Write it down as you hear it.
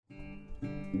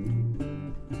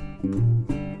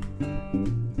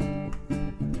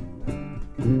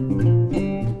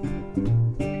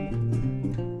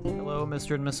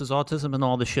Mr. and Mrs. Autism and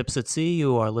all the ships at sea.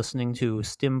 You are listening to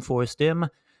STEM for STEM,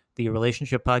 the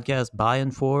relationship podcast by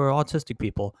and for autistic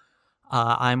people.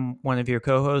 I'm one of your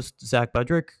co-hosts, Zach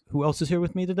Budrick. Who else is here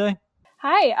with me today?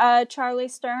 Hi, Charlie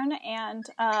Stern and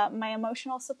my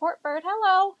emotional support bird.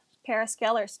 Hello, Paris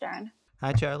Geller Stern.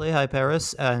 Hi, Charlie. Hi,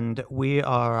 Paris. And we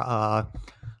are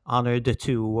honored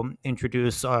to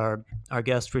introduce our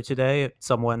guest for today,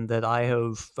 someone that I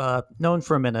have known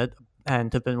for a minute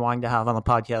and have been wanting to have on the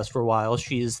podcast for a while.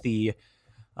 She's the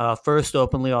first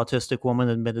openly autistic woman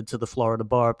admitted to the Florida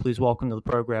bar. Please welcome to the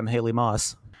program, Haley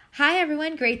Moss. Hi,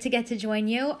 everyone. Great to get to join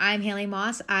you. I'm Haley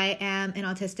Moss. I am an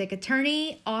autistic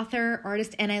attorney, author,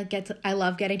 artist, and I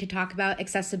love getting to talk about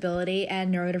accessibility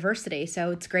and neurodiversity.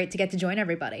 So it's great to get to join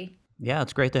everybody. Yeah,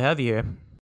 it's great to have you here.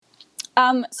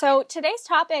 So today's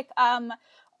topic,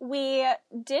 we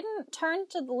didn't turn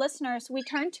to the listeners, we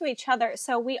turned to each other.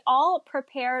 So we all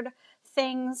prepared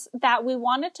things that we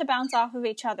wanted to bounce off of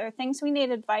each other, things we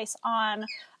need advice on,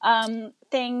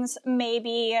 things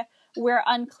maybe we're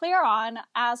unclear on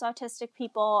as autistic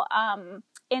people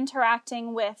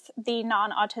interacting with the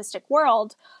non-autistic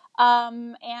world.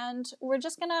 And we're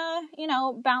just gonna,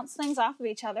 bounce things off of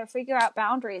each other, figure out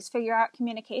boundaries, figure out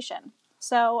communication.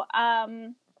 So,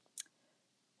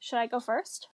 should I go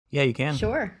first? Yeah, you can.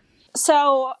 Sure.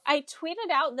 So I tweeted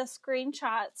out the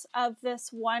screenshots of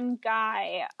this one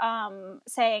guy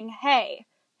saying, hey.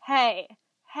 And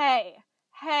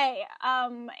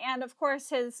of course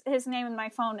his name in my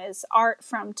phone is Art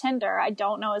from Tinder. I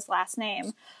don't know his last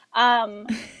name.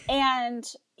 And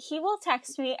he will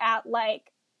text me at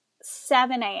like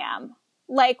 7 a.m.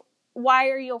 Like, why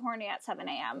are you horny at 7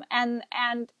 a.m.? And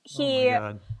he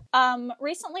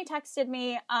recently texted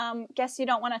me, guess you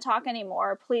don't want to talk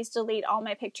anymore. Please delete all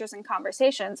my pictures and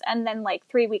conversations. And then like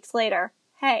 3 weeks later,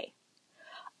 hey.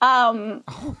 So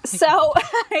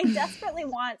he desperately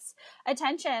wants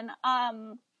attention.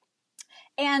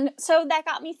 And so that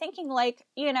got me thinking, like,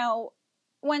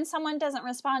 when someone doesn't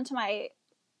respond to my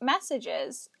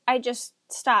messages, I just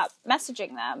stop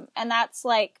messaging them. And that's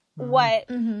like what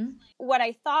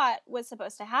I thought was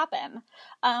supposed to happen.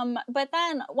 But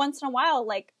then once in a while,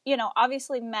 like,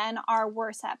 obviously men are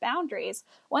worse at boundaries.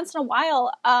 Once in a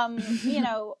while, a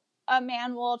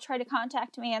man will try to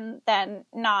contact me and then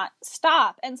not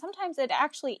stop. And sometimes it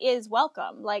actually is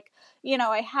welcome. Like,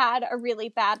 I had a really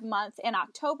bad month in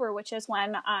October, which is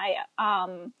when I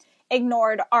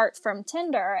ignored Art from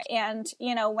Tinder. And,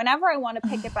 whenever I want to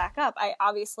pick it back up, I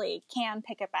obviously can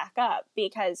pick it back up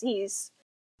because he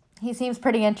seems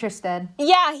pretty interested.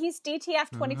 Yeah, he's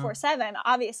DTF 24/7,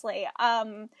 obviously.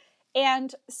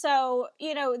 And so,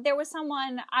 there was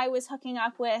someone I was hooking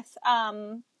up with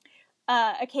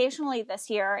occasionally this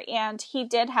year, and he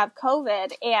did have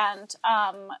COVID, and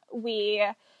we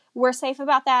were safe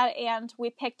about that, and we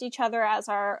picked each other as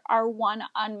our one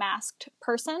unmasked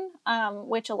person,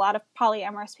 which a lot of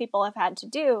polyamorous people have had to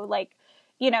do. Like,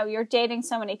 you're dating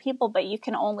so many people, but you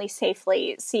can only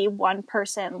safely see one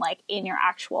person, like, in your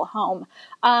actual home.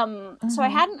 So I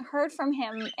hadn't heard from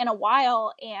him in a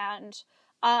while, and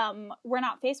we're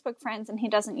not Facebook friends, and he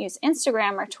doesn't use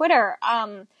Instagram or Twitter.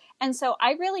 And so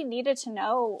I really needed to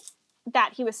know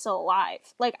that he was still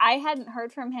alive. Like, I hadn't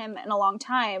heard from him in a long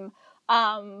time.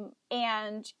 And,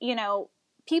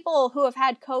 people who have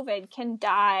had COVID can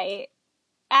die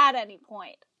at any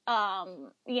point.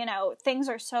 Things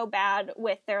are so bad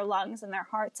with their lungs and their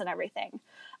hearts and everything.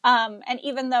 And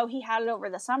even though he had it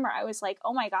over the summer, I was like,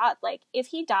 oh my God, like, if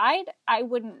he died, I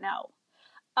wouldn't know.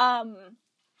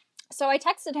 So I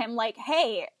texted him like,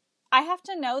 hey, I have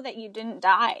to know that you didn't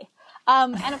die.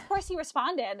 And of course he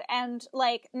responded, and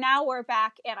like, now we're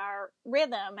back in our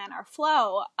rhythm and our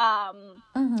flow.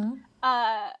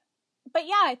 But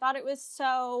yeah, I thought it was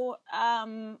so,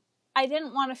 I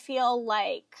didn't want to feel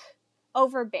like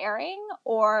overbearing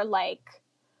or like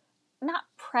not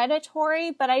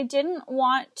predatory, but I didn't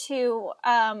want to,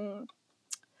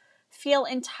 feel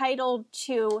entitled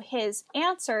to his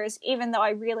answers, even though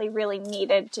I really, really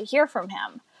needed to hear from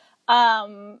him.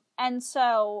 And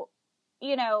so,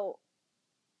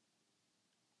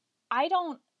 I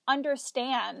don't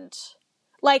understand.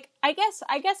 Like, I guess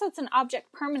it's an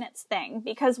object permanence thing,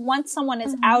 because once someone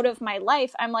is out of my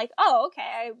life, I'm like, oh, okay,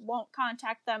 I won't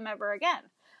contact them ever again.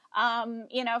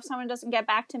 If someone doesn't get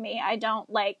back to me, I don't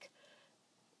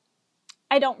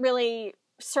really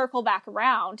circle back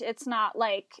around. It's not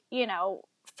like,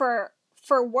 for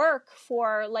work,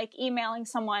 for like emailing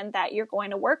someone that you're going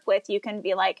to work with, you can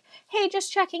be like, hey,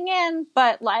 just checking in.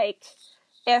 But like,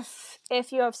 if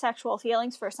you have sexual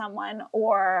feelings for someone,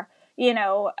 or,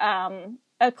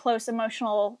 a close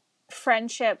emotional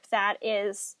friendship that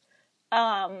is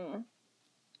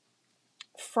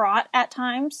fraught at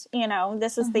times. You know,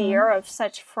 this is the year of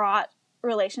such fraught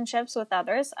relationships with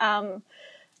others.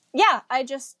 Yeah, I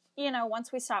just, you know,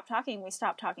 once we stop talking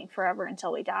forever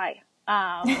until we die.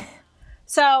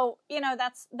 So, you know,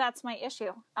 that's my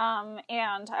issue.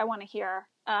 And I want to hear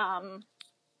that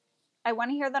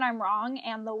I'm wrong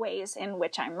and the ways in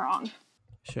which I'm wrong.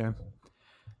 Sure.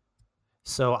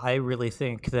 So I really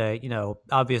think that, you know,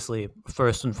 obviously,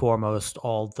 first and foremost,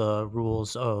 all the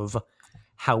rules of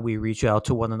how we reach out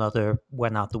to one another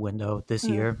went out the window this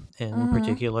year in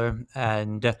particular.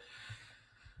 And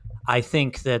I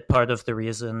think that part of the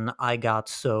reason I got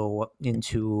so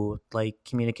into like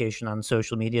communication on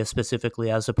social media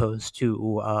specifically, as opposed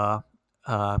to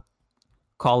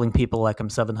calling people like I'm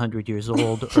 700 years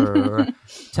old or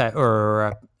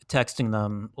texting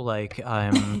them like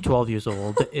I'm 12 years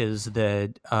old, is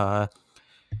that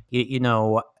you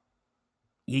know,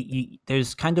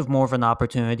 there's kind of more of an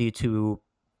opportunity to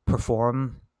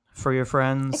perform for your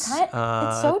friends. It's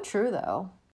so true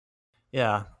though.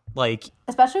 Yeah, like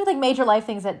especially with like major life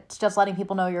things, that's just letting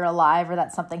people know you're alive or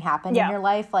that something happened in your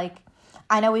life. Like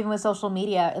I know even with social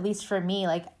media, at least for me,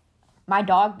 like my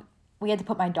dog, we had to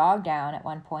put my dog down at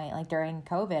one point, like during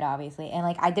COVID, obviously. And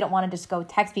like, I didn't want to just go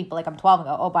text people like I'm 12 and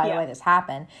go, oh, by the way, this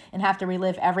happened, and have to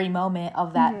relive every moment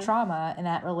of that trauma and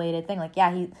that related thing. Like,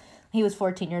 yeah, he was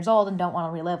 14 years old and don't want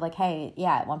to relive like, hey,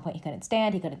 yeah, at one point he couldn't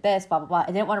stand, he couldn't this, blah, blah, blah. I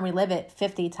didn't want to relive it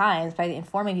 50 times by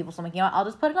informing people. So I'm like, you know what, I'll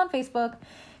just put it on Facebook.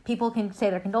 People can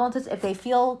say their condolences. If they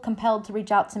feel compelled to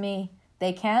reach out to me,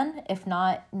 they can. If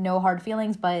not, no hard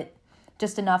feelings, but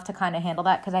just enough to kind of handle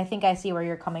that. Because I think I see where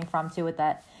you're coming from too with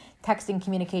that. Texting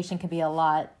communication can be a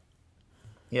lot.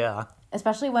 Yeah.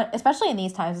 Especially in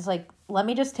these times, it's like, let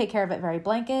me just take care of it very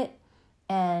blanket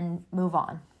and move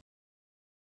on.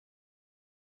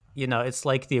 You know, it's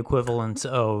like the equivalent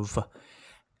of,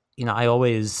 you know, I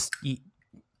always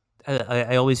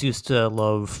used to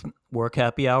love work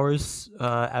happy hours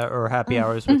or happy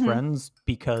hours with friends,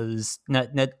 because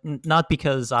not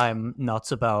because I'm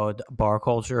nuts about bar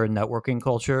culture and networking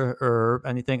culture or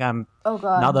anything. I'm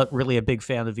not really a big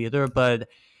fan of either, but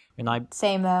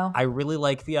same though. I really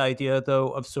like the idea though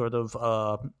of sort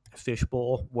of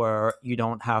fishbowl, where you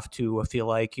don't have to feel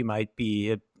like you might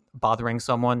be bothering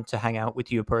someone to hang out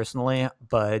with you personally,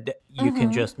 but you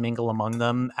can just mingle among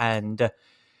them. And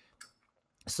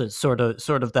so sort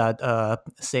of that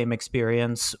same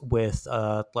experience with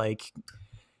like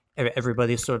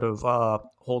everybody sort of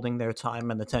holding their time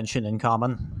and attention in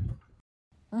common.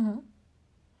 I'm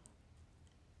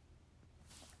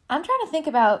trying to think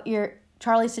about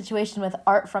Charlie's situation with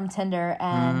Art from Tinder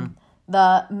and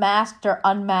the masked or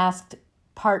unmasked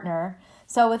partner.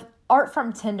 So with Art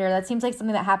from Tinder, that seems like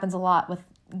something that happens a lot with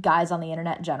guys on the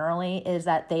internet generally, is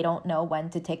that they don't know when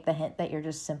to take the hint that you're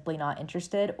just simply not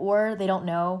interested, or they don't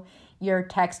know your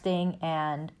texting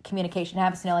and communication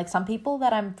habits. You know, like some people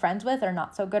that I'm friends with or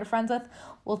not so good friends with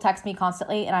will text me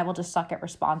constantly and I will just suck at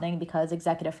responding because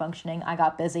executive functioning, I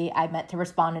got busy, I meant to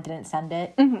respond and didn't send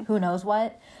it, who knows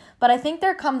what. But I think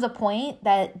there comes a point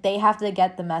that they have to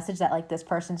get the message that like this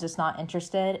person's just not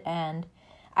interested. And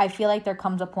I feel like there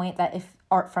comes a point that if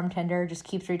Art from Tinder just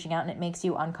keeps reaching out and it makes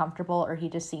you uncomfortable, or he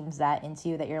just seems that into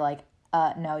you that you're like,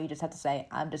 no, you just have to say,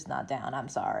 I'm just not down, I'm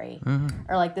sorry.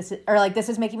 Or like this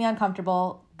is making me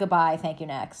uncomfortable, goodbye, thank you,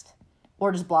 next.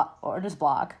 Or just block.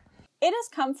 It is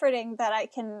comforting that I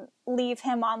can leave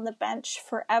him on the bench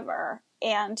forever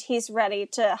and he's ready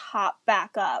to hop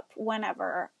back up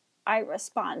whenever I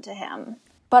respond to him.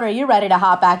 But are you ready to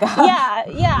hop back up?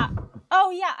 Yeah.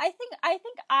 Oh yeah, I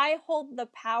think I hold the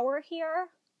power here.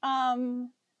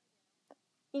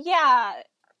 Yeah.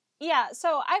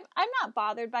 So I'm not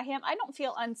bothered by him. I don't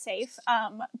feel unsafe.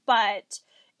 But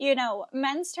you know,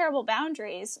 men's terrible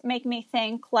boundaries make me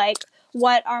think like,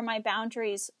 what are my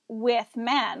boundaries with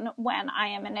men when I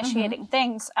am initiating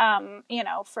things? You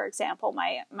know, for example,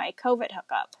 my COVID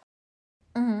hookup.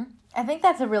 I think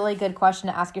that's a really good question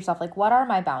to ask yourself. Like, what are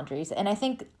my boundaries? And I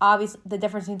think obviously the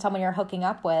difference between someone you're hooking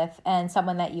up with and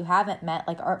someone that you haven't met,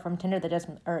 like Art from Tinder,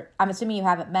 or I'm assuming you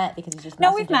haven't met because he's just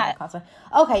messaging we've met. You constantly.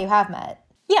 Okay, you have met.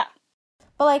 Yeah.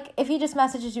 But like, if he just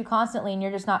messages you constantly and you're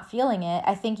just not feeling it,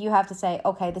 I think you have to say,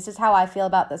 okay, this is how I feel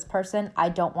about this person. I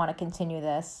don't want to continue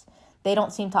this. They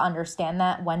don't seem to understand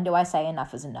that. When do I say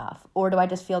enough is enough? Or do I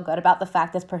just feel good about the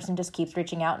fact this person just keeps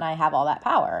reaching out and I have all that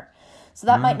power? So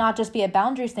that might not just be a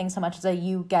boundaries thing so much as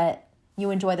you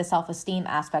enjoy the self-esteem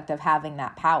aspect of having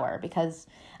that power. Because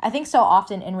I think so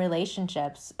often in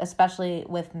relationships, especially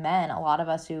with men, a lot of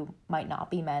us who might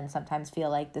not be men sometimes feel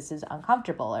like this is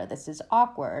uncomfortable or this is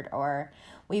awkward, or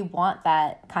we want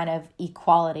that kind of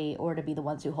equality or to be the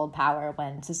ones who hold power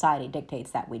when society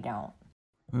dictates that we don't.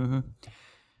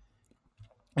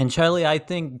 And Charlie, I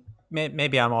think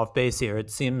maybe I'm off base here. It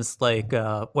seems like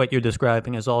what you're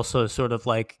describing is also sort of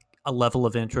like a level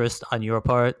of interest on your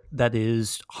part that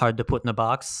is hard to put in a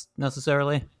box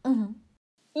necessarily. Mm-hmm.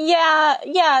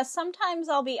 Yeah. Sometimes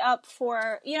I'll be up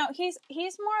for, he's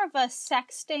more of a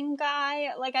sexting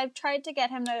guy. Like, I've tried to get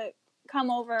him to come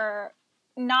over,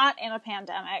 not in a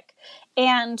pandemic,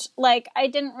 and like, I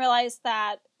didn't realize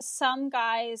that some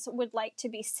guys would like to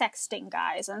be sexting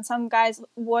guys, and some guys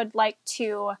would like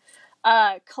to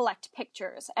collect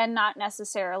pictures and not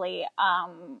necessarily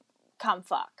come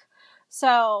fuck.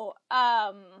 So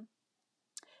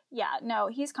yeah, no,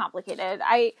 he's complicated.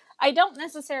 I don't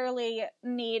necessarily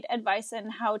need advice in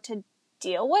how to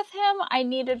deal with him. I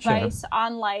need advice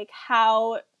on like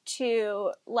how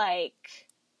to like,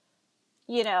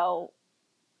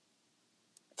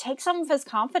 take some of his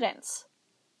confidence.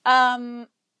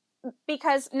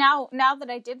 Because now that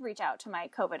I did reach out to my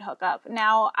COVID hookup,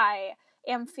 now I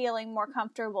am feeling more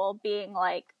comfortable being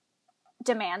like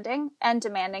demanding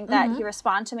that he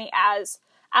respond to me as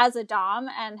a dom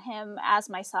and him as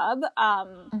my sub.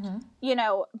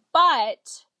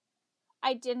 But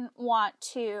I didn't want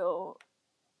to.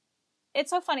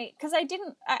 It's so funny because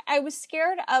I was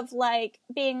scared of like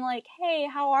being like, hey,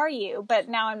 how are you? But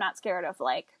now I'm not scared of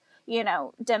like,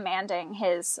 demanding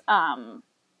his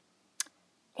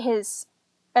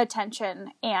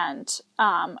attention and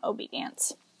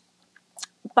obedience.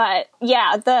 But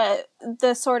yeah,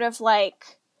 the sort of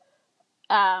like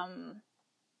the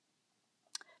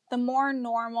more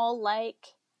normal,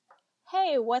 like,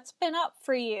 hey, what's been up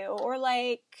for you? Or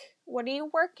like, what are you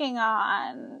working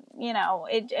on?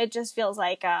 It just feels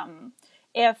like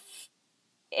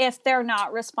if they're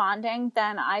not responding,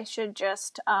 then I should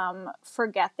just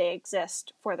forget they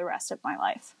exist for the rest of my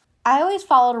life. I always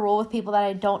follow a rule with people that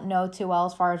I don't know too well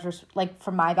as far as just, like,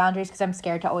 for my boundaries, because I'm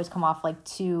scared to always come off, like,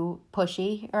 too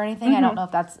pushy or anything. Mm-hmm. I don't know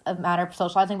if that's a matter of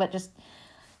socializing, but just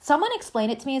someone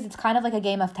explained it to me as it's kind of like a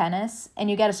game of tennis, and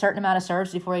you get a certain amount of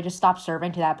serves before you just stop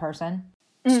serving to that person.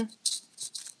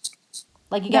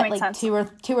 Like, you get, like, sense. two or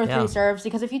three serves,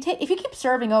 because if you keep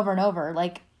serving over and over,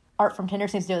 like Art from Tinder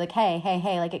seems to do, like, hey,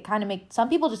 like, it kind of makes some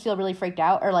people just feel really freaked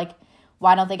out, or, like,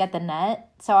 why don't they get the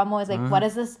net? So I'm always like, what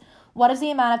is this? What is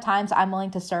the amount of times I'm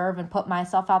willing to serve and put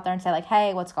myself out there and say, like,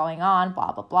 hey, what's going on?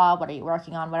 Blah, blah, blah. What are you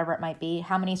working on? Whatever it might be.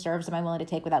 How many serves am I willing to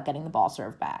take without getting the ball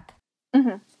served back?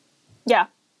 Mm-hmm. Yeah,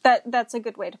 that's a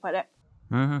good way to put it.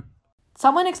 Mm-hmm.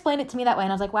 Someone explained it to me that way,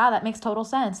 and I was like, wow, that makes total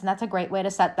sense. And that's a great way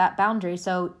to set that boundary.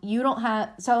 So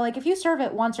like, if you serve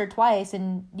it once or twice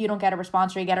and you don't get a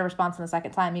response, or you get a response on the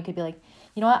second time, you could be like,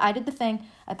 you know what? I did the thing.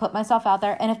 I put myself out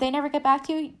there. And if they never get back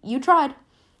to you, you tried.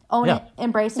 Own it.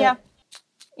 Embrace it.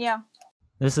 Yeah.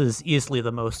 This is easily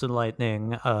the most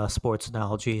enlightening sports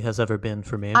analogy has ever been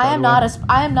for me. I am not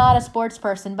a sports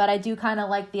person, but I do kind of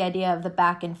like the idea of the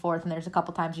back and forth. And there's a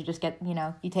couple times you just get,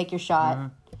 you take your shot,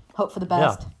 hope for the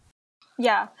best.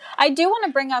 Yeah. I do want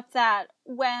to bring up that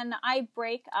when I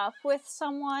break up with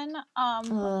someone,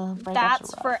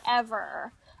 that's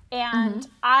forever. And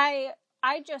I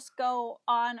just go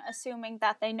on assuming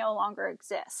that they no longer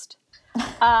exist.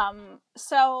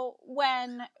 So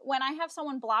when I have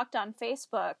someone blocked on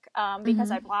Facebook, because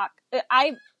I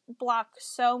block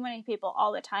so many people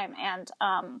all the time, and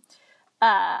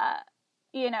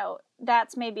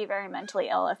that's maybe very mentally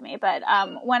ill of me, but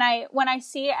when I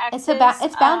see exes,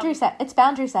 it's boundary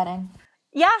setting.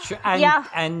 Yeah. Sure.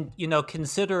 And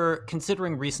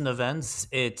considering recent events,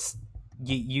 it's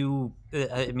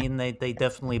I mean, they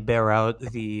definitely bear out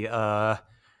the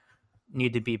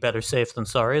need to be better safe than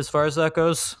sorry as far as that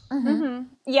goes.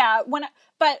 Yeah,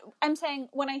 but I'm saying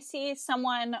when I see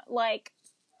someone like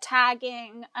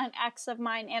tagging an ex of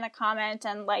mine in a comment,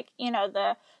 and like,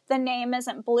 the name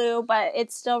isn't blue but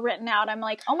it's still written out, I'm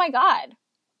like, oh my god,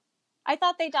 I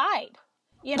thought they died.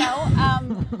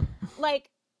 Like,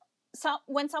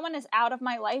 when someone is out of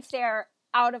my life, they're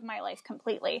out of my life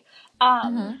completely.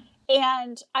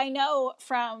 And I know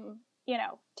from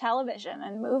television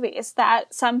and movies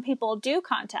that some people do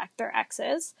contact their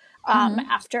exes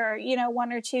after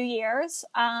 1 or 2 years,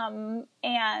 and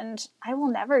I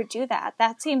will never do that.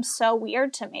 That seems so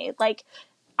weird to me. Like,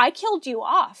 I killed you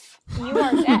off, you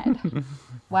are dead.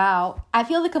 Wow. I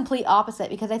feel the complete opposite,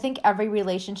 because I think every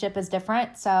relationship is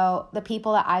different. So the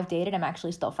people that I've dated, I'm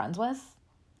actually still friends with.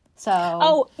 So.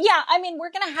 Oh yeah, I mean,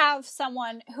 we're gonna have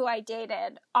someone who I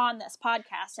dated on this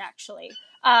podcast, actually.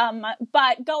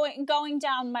 But going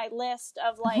down my list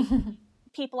of like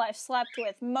people I've slept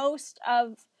with, half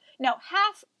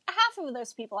of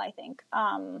those people, I think,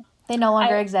 they no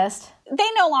longer exist. They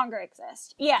no longer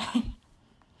exist. Yeah.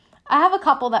 I have a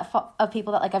couple of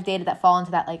people that like I've dated that fall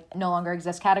into that like no longer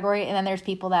exist category, and then there's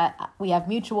people that we have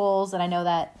mutuals, and I know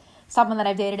that someone that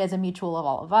I've dated is a mutual of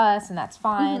all of us, and that's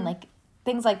fine. Mm-hmm. Like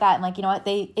things like that, and like, you know what,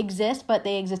 they exist, but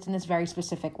they exist in this very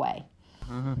specific way.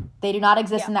 Mm-hmm. They do not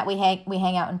exist in that we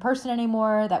hang out in person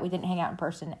anymore, that we didn't hang out in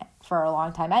person for a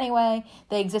long time anyway.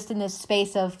 They exist in this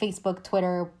space of Facebook,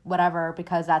 Twitter, whatever,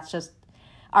 because that's just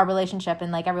our relationship.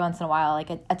 And like every once in a while, like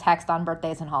a text on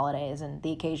birthdays and holidays and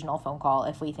the occasional phone call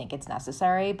if we think it's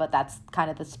necessary. But that's kind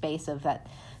of the space of that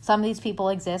some of these people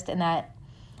exist, and that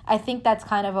I think that's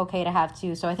kind of okay to have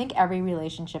too. So I think every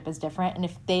relationship is different. And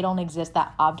if they don't exist,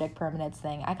 that object permanence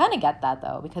thing, I kind of get that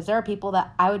though, because there are people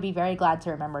that I would be very glad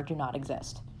to remember do not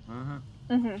exist. Mm-hmm.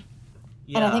 Mm-hmm.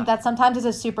 Yeah. And I think that sometimes is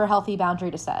a super healthy boundary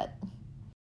to set.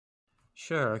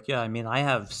 Sure. Yeah. I mean, I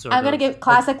have I'm going to give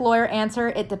classic lawyer answer.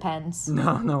 It depends.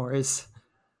 No worries.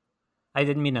 I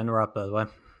didn't mean to interrupt, by the way.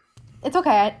 It's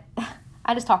okay.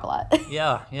 I just talk a lot.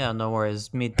 Yeah. No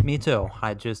worries. Me too.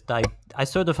 I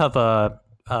sort of have a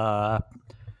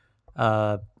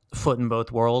foot in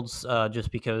both worlds,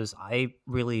 just because I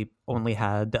really only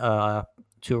had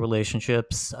 2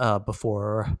 relationships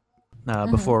before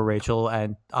Rachel,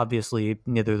 and obviously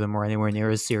neither of them were anywhere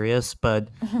near as serious, but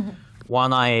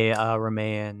one I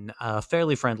remain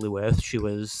fairly friendly with. She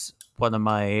was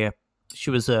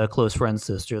a close friend's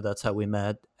sister. That's how we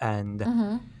met.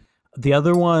 And the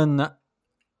other one,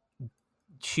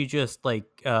 she just like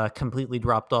completely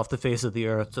dropped off the face of the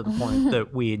earth to the point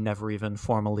that we never even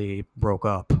formally broke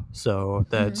up. So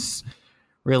that's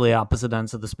really opposite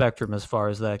ends of the spectrum as far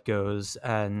as that goes.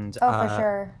 And for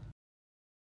sure.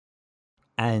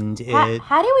 And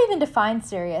how do you even define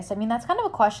serious? I mean, that's kind of a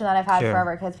question that I've had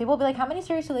forever, because people will be like, how many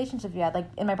serious relationships have you had? Like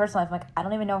in my personal life, I'm like, I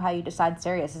don't even know how you decide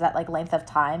serious. Is that like length of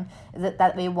time? Is it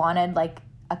that we wanted like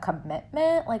a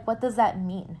commitment? Like, what does that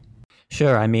mean?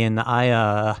 Sure. I mean,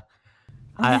 I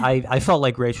felt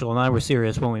like Rachel and I were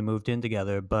serious when we moved in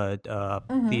together, but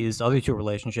these other 2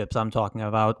 relationships I'm talking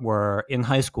about were in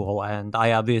high school, and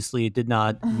I obviously did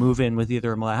not move in with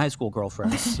either of my high school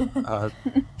girlfriends.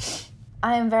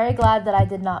 I am very glad that I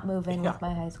did not move in with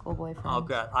my high school boyfriend. Oh,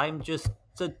 God. I'm just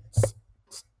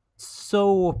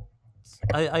so...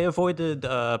 I avoided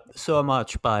so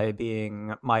much by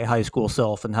being my high school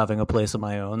self and having a place of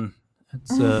my own.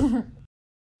 It's...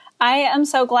 I am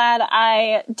so glad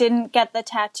I didn't get the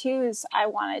tattoos I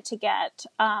wanted to get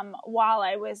while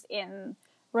I was in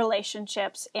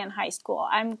relationships in high school.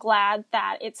 I'm glad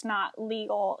that it's not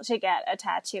legal to get a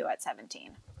tattoo at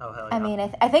 17. Oh, hell yeah. I mean,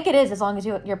 I think it is, as long as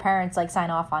your parents like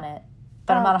sign off on it.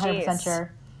 But I'm not 100%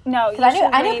 sure. No, because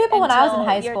I knew people when I was in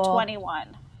high school. You're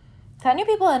 21. I knew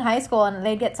people in high school, and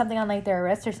they'd get something on like their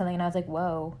wrist or something, and I was like,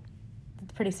 whoa,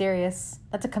 that's pretty serious.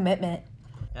 That's a commitment.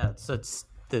 Yeah, it's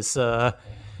this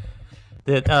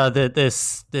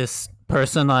this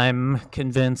person I'm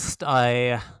convinced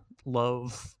I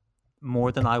love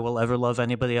more than I will ever love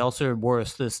anybody else, or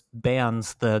worse, this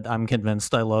band that I'm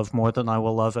convinced I love more than I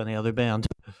will love any other band.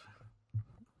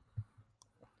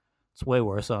 It's way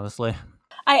worse, honestly.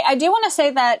 I do want to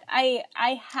say that I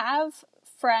have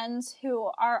friends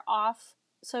who are off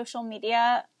social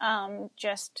media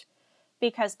just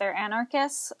because they're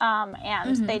anarchists,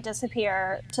 and they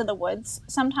disappear to the woods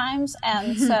sometimes.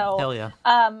 And so, hell yeah.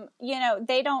 You know,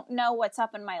 they don't know what's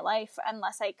up in my life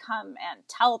unless I come and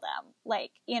tell them.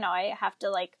 Like, you know, I have to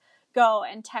like go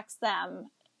and text them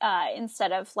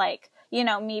instead of like, you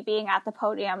know, me being at the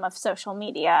podium of social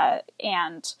media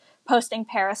and posting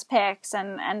Paris pics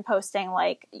and posting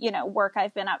like, you know, work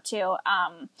I've been up to.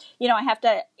 You know, I have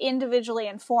to individually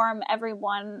inform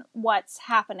everyone what's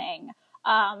happening.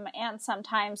 And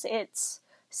sometimes it's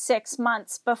 6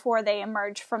 months before they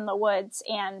emerge from the woods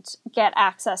and get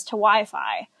access to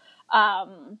Wi-Fi. I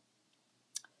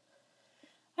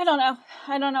don't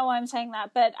know why I'm saying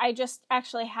that, but I just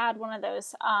actually had one of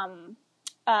those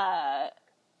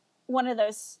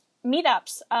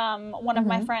meetups. One of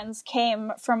my friends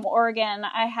came from Oregon.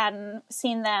 I hadn't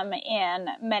seen them in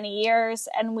many years,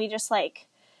 and we just like,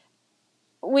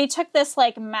 we took this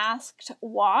like masked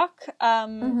walk,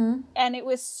 and it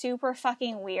was super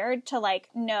fucking weird to like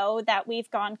know that we've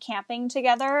gone camping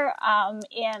together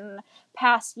in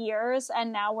past years,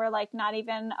 and now we're like not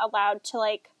even allowed to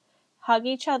like hug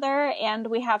each other, and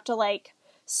we have to like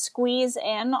squeeze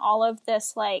in all of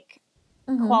this like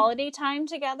quality time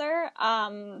together.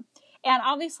 And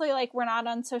obviously like we're not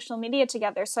on social media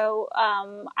together, so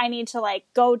I need to like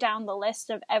go down the list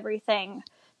of everything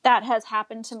that has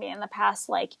happened to me in the past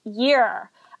like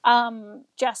year,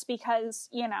 just because,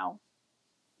 you know,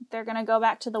 they're gonna go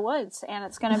back to the woods and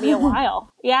it's gonna be a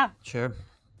while. Yeah, sure.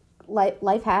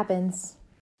 Life happens.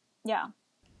 Yeah.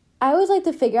 I always like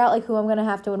to figure out like who I'm going to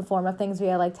have to inform of things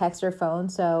via like text or phone.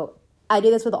 So I do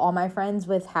this with all my friends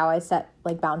with how I set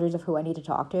like boundaries of who I need to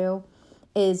talk to.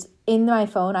 Is in my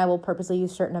phone, I will purposely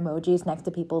use certain emojis next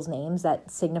to people's names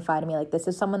that signify to me like this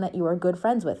is someone that you are good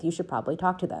friends with. You should probably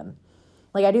talk to them.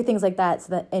 Like I do things like that,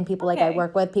 so that and people like I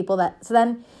work with, people that so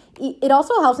then it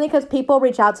also helps me because people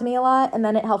reach out to me a lot, and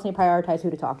then it helps me prioritize who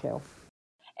to talk to.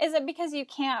 Is it because you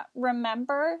can't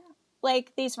remember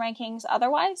like these rankings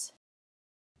otherwise?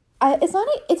 It's not.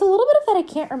 It's a little bit of that I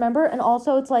can't remember, and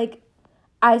also it's like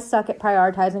I suck at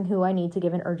prioritizing who I need to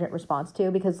give an urgent response to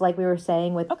because, like we were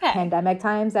saying with pandemic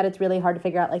times, that it's really hard to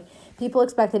figure out. Like people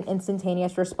expect an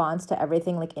instantaneous response to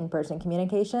everything, like in-person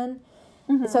communication.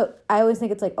 Mm-hmm. So I always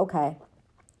think it's like, okay,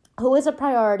 who is a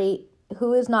priority?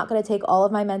 Who is not going to take all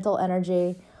of my mental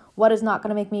energy? What is not going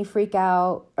to make me freak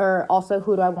out? Or also,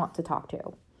 who do I want to talk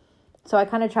to? So I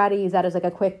kind of try to use that as like a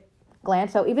quick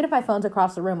glance. So even if my phone's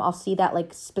across the room, I'll see that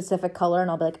like specific color and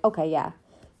I'll be like, okay, yeah,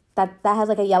 that has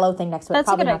like a yellow thing next to it. That's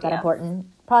probably a good not idea. That important.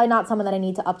 Probably not someone that I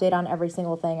need to update on every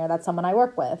single thing, or that's someone I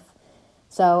work with.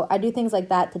 So I do things like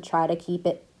that to try to keep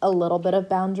it a little bit of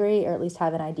boundary, or at least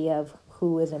have an idea of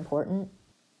who is important.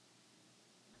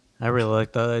 I really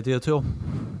like that idea too.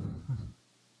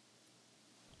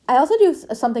 I also do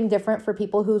something different for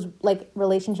people whose like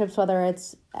relationships, whether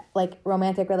it's like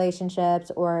romantic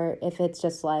relationships or if it's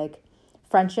just like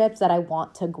friendships that I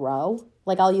want to grow.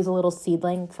 Like I'll use a little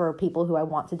seedling for people who I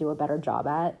want to do a better job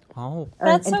at. Oh,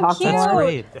 that's so cute. That's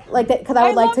great. Like that, because I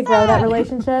would like to grow that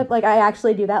relationship. Like I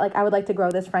actually do that. Like I would like to grow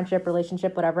this friendship,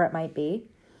 relationship, whatever it might be,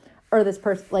 or this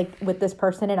person, like with this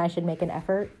person, and I should make an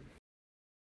effort.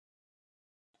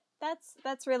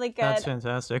 That's really good. That's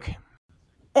fantastic.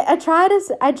 I try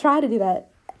to do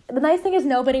that. The nice thing is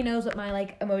nobody knows what my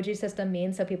like emoji system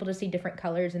means, so people just see different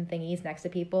colors and thingies next to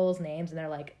people's names, and they're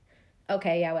like,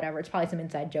 okay, yeah, whatever. It's probably some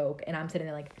inside joke, and I'm sitting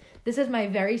there like, this is my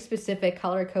very specific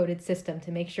color-coded system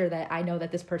to make sure that I know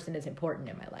that this person is important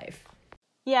in my life.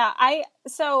 Yeah, I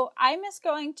miss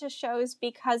going to shows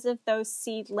because of those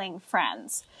seedling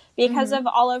friends, because of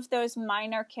all of those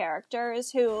minor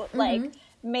characters who like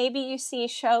maybe you see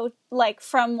show like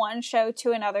from one show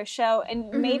to another show, and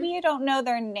maybe you don't know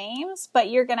their names, but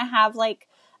you're gonna have like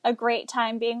a great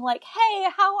time being like, hey,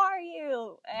 how are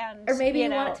you? And or maybe you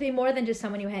want it to be more than just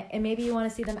someone you hang, and maybe you want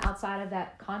to see them outside of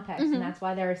that context, and that's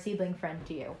why they're a seedling friend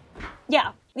to you.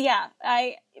 Yeah.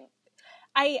 I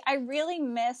really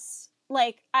miss,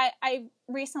 like, I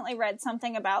recently read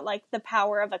something about like the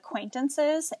power of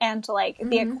acquaintances and like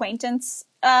the acquaintance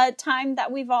time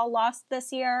that we've all lost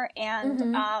this year,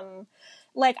 and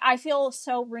like I feel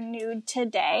so renewed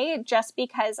today just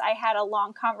because I had a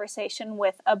long conversation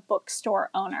with a bookstore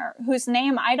owner whose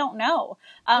name I don't know,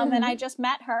 and I just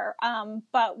met her,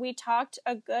 but we talked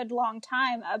a good long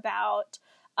time about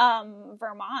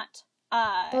Vermont.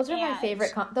 Those are my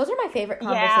favorite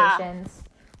conversations. Yeah.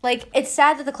 Like, it's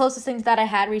sad that the closest things that I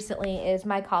had recently is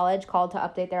my college called to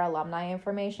update their alumni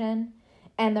information.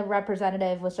 And the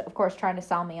representative was, of course, trying to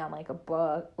sell me on, like, a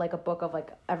book of, like,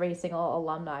 every single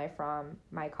alumni from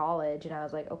my college. And I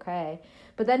was like, okay.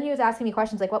 But then he was asking me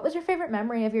questions like, what was your favorite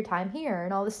memory of your time here?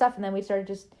 And all this stuff. And then we started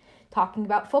just talking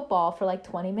about football for, like,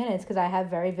 20 minutes because I have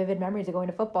very vivid memories of going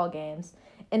to football games.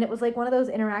 And it was, like, one of those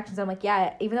interactions. I'm like,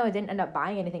 yeah, even though I didn't end up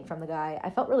buying anything from the guy,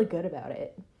 I felt really good about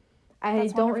it.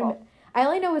 I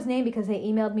only know his name because they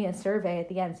emailed me a survey at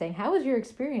the end saying, how was your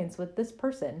experience with this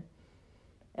person?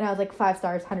 And I was like, 5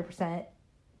 stars, 100%.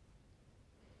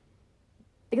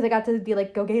 Because I got to be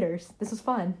like, go Gators. This was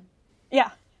fun.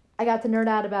 Yeah. I got to nerd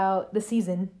out about the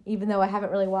season, even though I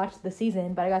haven't really watched the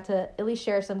season, but I got to at least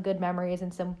share some good memories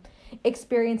and some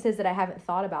experiences that I haven't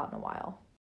thought about in a while.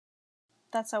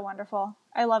 That's so wonderful.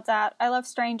 I love that. I love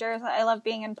strangers. I love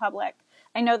being in public.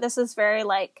 I know this is very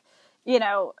like, you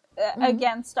know,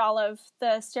 against all of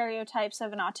the stereotypes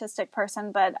of an autistic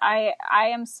person, but I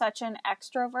am such an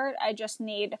extrovert. I just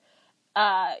need,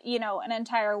 you know, an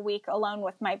entire week alone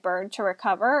with my bird to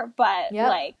recover. But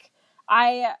like,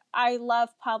 I love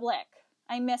public.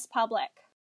 I miss public.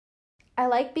 I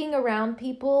like being around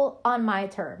people on my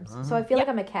terms. So I feel like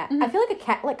I'm a cat. I feel like a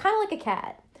cat, like kind of like a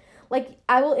cat. Like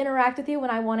I will interact with you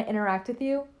when I want to interact with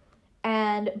you.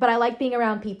 But I like being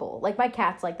around people. Like, my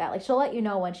cat's like that. Like, she'll let you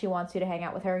know when she wants you to hang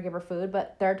out with her and give her food,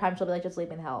 but there are times she'll be like, just leave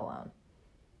me the hell alone.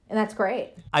 And that's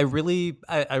great. I really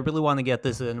want to get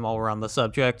this in while we're on the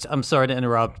subject. I'm sorry to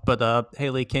interrupt, but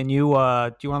Haley, can you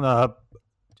do you want to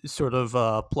sort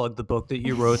of plug the book that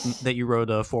you wrote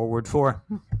a foreword for?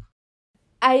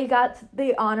 I got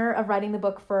the honor of writing the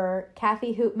book for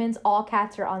Kathy Hoopman's All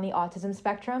Cats Are on the Autism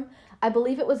Spectrum. I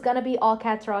believe it was going to be All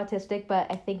Cats Are Autistic, but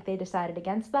I think they decided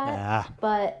against that. Yeah.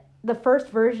 But the first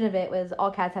version of it was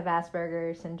All Cats Have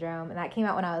Asperger's Syndrome, and that came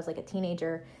out when I was like a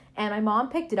teenager. And my mom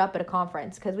picked it up at a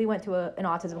conference because we went to an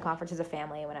autism conference as a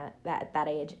family when at that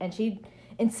age, and she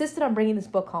insisted on bringing this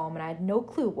book home, and I had no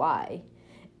clue why.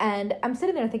 And I'm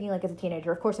sitting there thinking, like, as a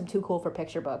teenager, of course I'm too cool for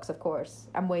picture books. Of course,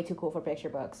 I'm way too cool for picture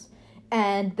books.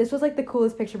 And this was like the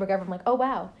coolest picture book ever. I'm like, oh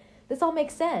wow, this all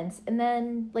makes sense. And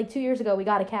then like 2 years ago, we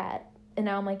got a cat, and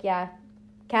now I'm like, yeah.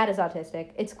 Cat is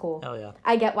autistic. It's cool. Hell yeah.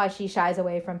 I get why she shies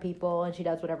away from people and she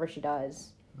does whatever she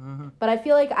does. Mm-hmm. But I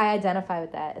feel like I identify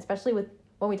with that, especially with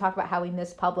when we talk about how we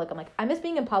miss public. I'm like, I miss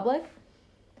being in public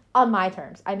on my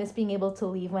terms. I miss being able to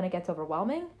leave when it gets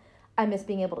overwhelming. I miss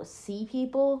being able to see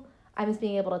people. I miss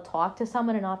being able to talk to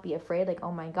someone and not be afraid. Like,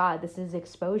 oh my God, this is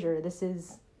exposure. This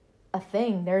is a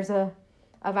thing. There's a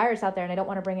virus out there, and I don't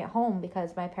want to bring it home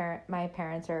because my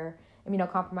parents are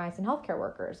immunocompromised and healthcare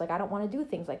workers. Like, I don't want to do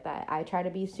things like that. I try to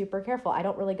be super careful. I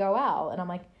don't really go out. And I'm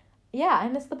like, yeah, I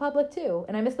miss the public too.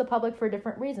 And I miss the public for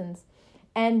different reasons.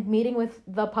 And meeting with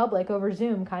the public over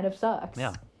Zoom kind of sucks.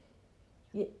 Yeah.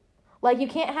 Like, you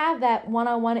can't have that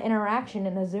one-on-one interaction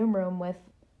in a Zoom room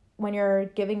when you're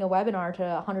giving a webinar to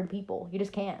 100 people. You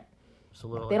just can't.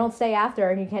 Absolutely. They don't stay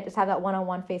after, and you can't just have that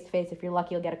one-on-one face-to-face. If you're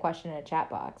lucky, you'll get a question in a chat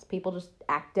box. People just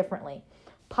act differently.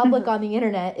 Public on the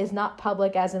internet is not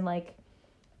public as in, like,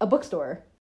 a bookstore.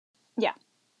 Yeah.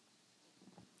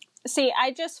 See,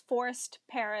 I just forced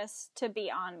Paris to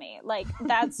be on me. Like,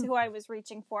 that's who I was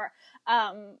reaching for.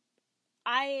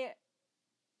 We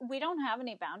don't have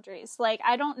any boundaries. Like,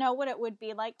 I don't know what it would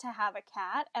be like to have a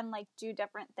cat and, like, do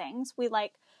different things.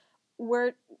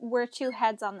 We're two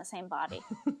heads on the same body.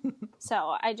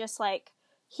 So I just, like,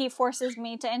 he forces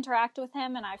me to interact with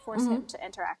him, and I force him to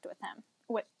interact with him.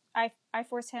 I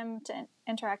force him to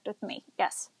interact with me.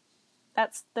 Yes.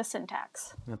 That's the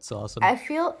syntax. That's awesome. I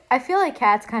feel like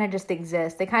cats kind of just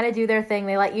exist. They kind of do their thing.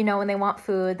 They let you know when they want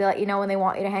food. They let you know when they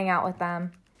want you to hang out with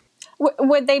them.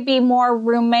 Would they be more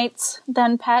roommates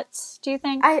than pets, do you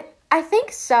think? I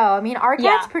think so. I mean, our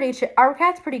cat's pretty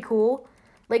cool.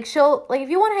 Like, if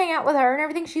you want to hang out with her and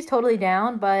everything, she's totally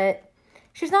down, but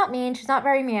she's not mean. She's not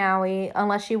very meowy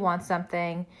unless she wants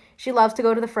something. She loves to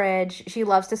go to the fridge. She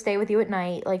loves to stay with you at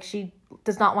night. Like, she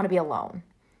does not want to be alone.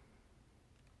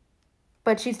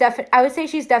 But I would say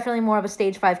she's definitely more of a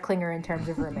stage 5 clinger in terms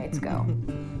of roommates go.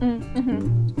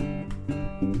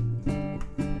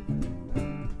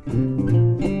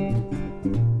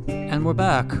 And we're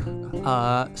back.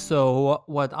 So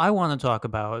what I want to talk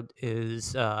about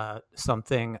is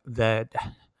something that,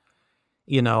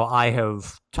 I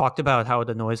have talked about how it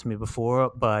annoys me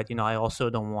before, but, I also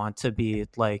don't want to be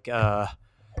like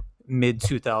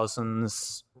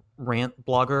mid-2000s rant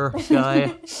blogger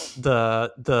guy.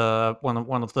 the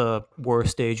one of the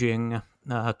worst aging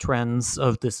trends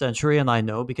of this century, and I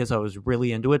know because I was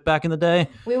really into it back in the day.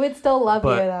 We would still love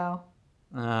you though.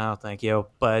 Oh, thank you.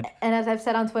 But and as I've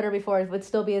said on Twitter before, it would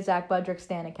still be a Zach Budrick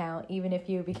stan account even if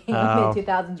you became a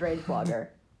mid-2000s rage blogger.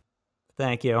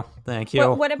 Thank you.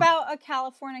 What about a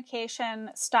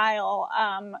Californication style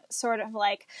sort of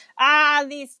like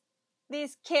these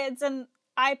kids and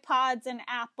iPods and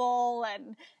Apple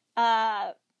and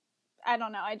I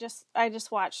don't know. I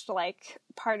just watched like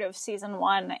part of season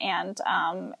 1, and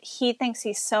he thinks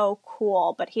he's so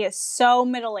cool, but he is so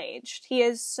middle-aged. He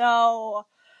is so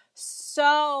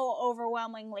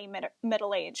overwhelmingly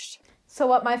middle-aged. So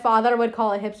what my father would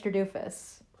call a hipster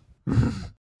doofus.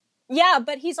 Yeah,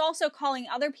 but he's also calling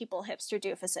other people hipster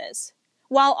doofuses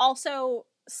while also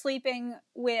sleeping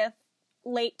with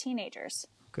late teenagers.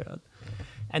 Good.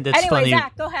 And it's anyway, funny.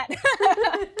 Zach, go ahead.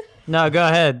 No, go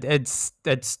ahead. It's.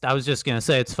 I was just gonna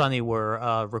say it's funny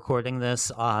we're recording this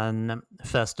on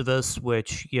Festivus,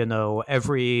 which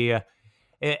every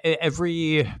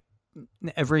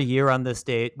year on this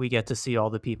date we get to see all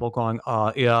the people going.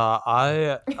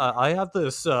 I have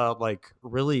this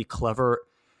really clever.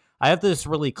 I have this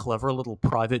really clever little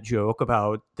private joke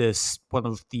about this one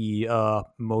of the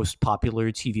most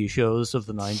popular TV shows of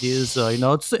the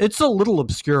 90s. It's a little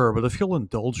obscure, but if you'll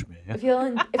indulge me. If you'll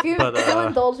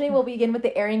indulge me, we'll begin with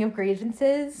the airing of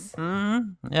grievances.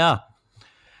 Yeah.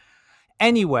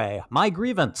 Anyway, my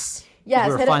grievance. Yes,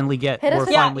 we're finally getting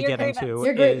to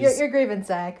your grievance,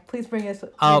 Zach. Please bring us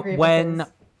your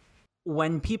grievances.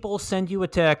 When people send you a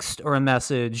text or a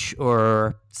message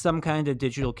or some kind of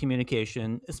digital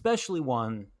communication, especially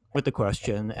one with a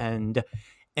question, and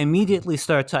immediately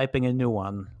start typing a new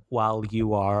one while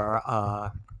you're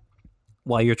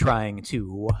trying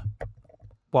to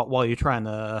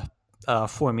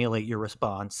formulate your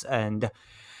response, and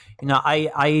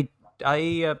I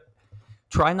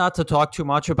try not to talk too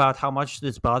much about how much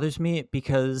this bothers me,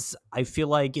 because I feel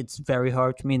like it's very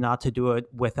hard for me not to do it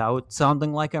without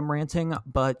sounding like I'm ranting.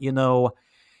 But,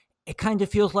 it kind of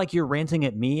feels like you're ranting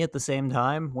at me at the same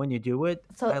time when you do it.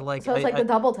 So it's like the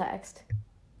double text,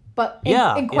 but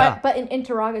but in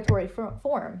interrogatory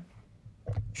form.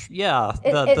 Yeah,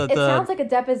 it sounds like a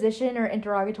deposition or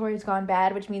interrogatory has gone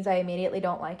bad, which means I immediately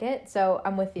don't like it. So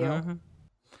I'm with you. Mm-hmm.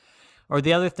 Or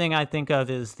the other thing I think of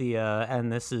is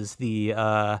and this is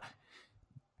the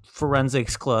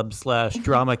forensics club /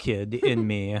 drama kid in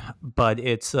me, but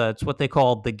it's what they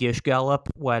call the Gish Gallop,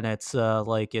 when it's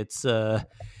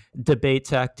debate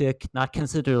tactic, not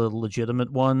considered a legitimate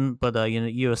one, but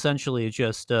you essentially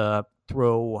just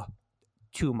throw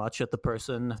too much at the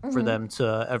person for them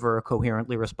to ever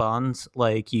coherently respond.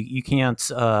 Like you can't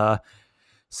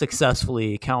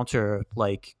successfully counter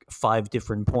like 5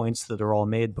 different points that are all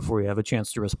made before you have a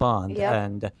chance to respond. Yep.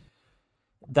 And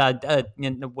that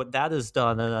what that is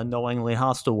done in a knowingly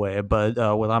hostile way, but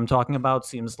what I'm talking about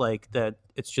seems like that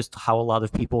it's just how a lot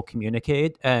of people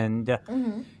communicate. And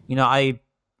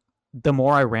the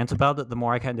more I rant about it, the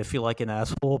more I kind of feel like an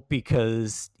asshole,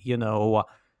 because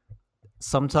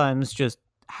sometimes just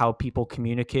how people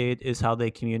communicate is how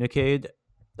they communicate,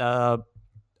 up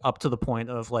to the point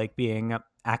of like being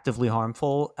actively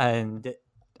harmful. And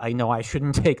I know I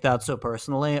shouldn't take that so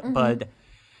personally, but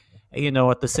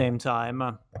at the same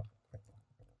time,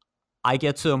 I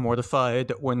get so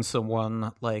mortified when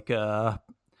someone like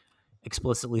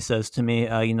explicitly says to me,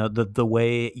 the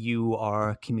way you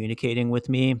are communicating with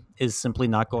me is simply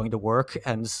not going to work.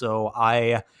 And so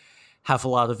I have a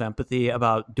lot of empathy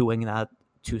about doing that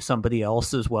to somebody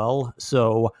else as well.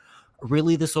 So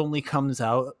really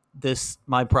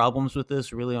my problems with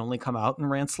this really only come out in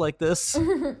rants like this.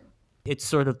 It's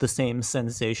sort of the same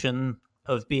sensation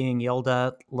of being yelled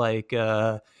at, like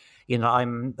I'm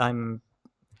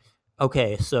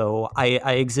okay, so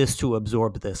I exist to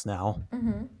absorb this now.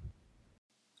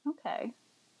 Okay.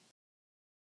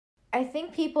 I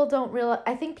think people don't realize.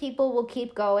 I think people will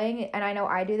keep going, and I know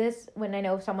I do this when I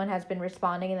know someone has been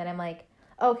responding, and then I'm like,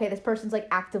 okay, this person's like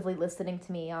actively listening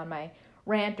to me on my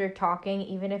rant or talking,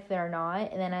 even if they're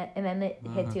not, and then it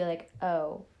hits you like,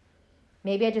 oh,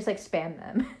 maybe I just like spam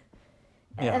them.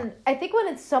 Yeah. And I think when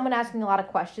it's someone asking a lot of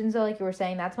questions, though, like you were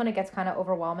saying, that's when it gets kind of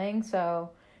overwhelming. So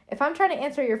if I'm trying to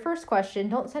answer your first question,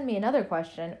 don't send me another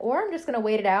question, or I'm just going to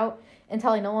wait it out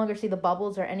until I no longer see the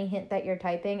bubbles or any hint that you're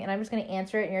typing, and I'm just going to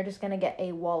answer it, and you're just going to get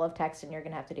a wall of text, and you're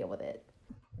going to have to deal with it.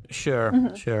 Sure,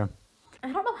 sure.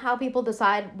 I don't know how people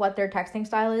decide what their texting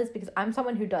style is, because I'm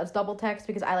someone who does double text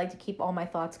because I like to keep all my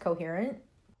thoughts coherent.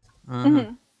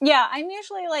 Yeah, I'm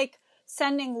usually like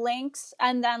sending links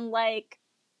and then like,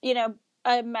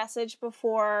 a message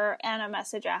before and a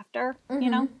message after,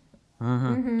 Yeah.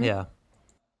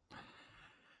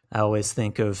 I always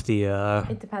think of the...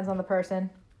 It depends on the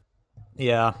person.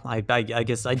 Yeah, I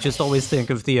guess I just always think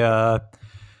of the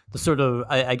sort of...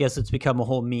 I guess it's become a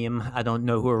whole meme. I don't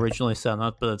know who originally sent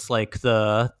it, but it's like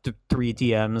the 3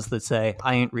 DMs that say,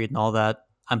 I ain't reading all that.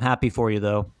 I'm happy for you,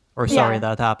 though. Or sorry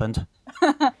that happened.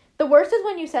 The worst is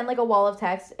when you send like a wall of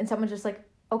text and someone's just like,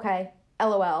 okay,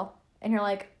 LOL. And you're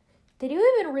like, did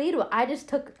you even read what I just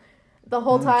took the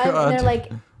whole time? God. And they're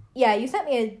like, yeah, you sent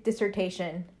me a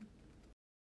dissertation.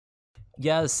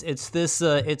 Yes, it's this.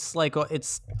 It's like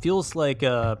it feels like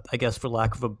I guess for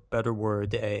lack of a better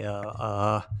word,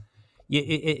 it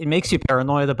makes you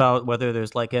paranoid about whether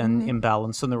there's like an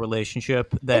imbalance in the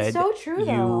relationship. That it's so true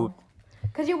though,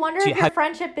 because you wonder if your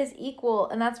friendship is equal,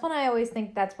 and that's when I always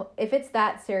think if it's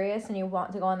that serious and you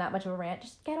want to go on that much of a rant,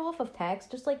 just get off of text.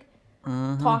 Just like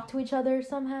talk to each other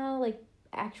somehow, like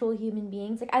actual human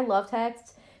beings. Like I love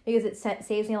text because it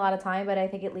saves me a lot of time, but I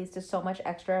think it leads to so much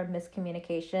extra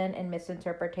miscommunication and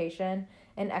misinterpretation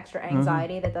and extra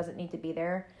anxiety that doesn't need to be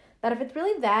there. That if it's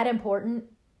really that important,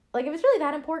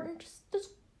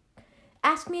 just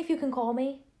ask me if you can call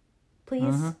me,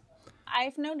 please.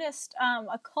 I've noticed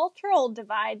a cultural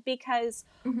divide because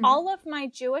all of my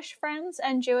Jewish friends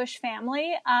and Jewish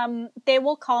family, they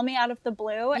will call me out of the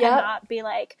blue and not be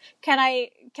like, can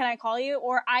I call you?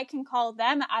 Or I can call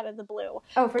them out of the blue.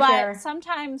 Oh, for sure. But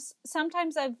sometimes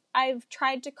I've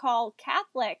tried to call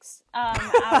Catholics out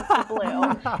of the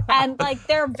blue, and like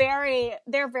they're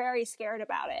very scared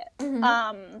about it.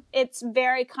 It's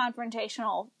very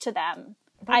confrontational to them.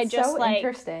 That's so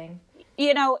interesting.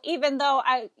 Even though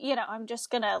I'm just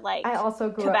gonna like I also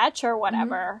grew kvetch or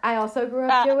whatever. I also grew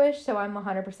up Jewish, so I'm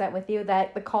 100% with you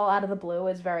that the call out of the blue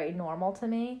is very normal to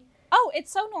me. Oh,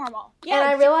 it's so normal. Yeah, and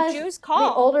I realized Jews call.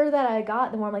 the older that I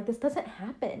got, the more I'm like, this doesn't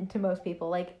happen to most people.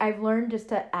 Like, I've learned just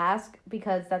to ask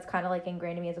because that's kind of like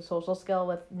ingrained in me as a social skill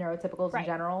with neurotypicals in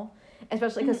general.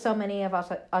 Especially because so many of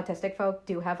us autistic folk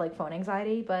do have like phone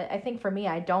anxiety. But I think for me,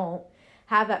 I don't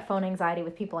have that phone anxiety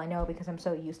with people I know because I'm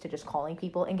so used to just calling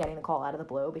people and getting the call out of the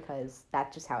blue because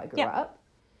that's just how I grew up.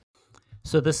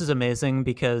 So this is amazing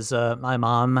because my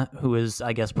mom, who is,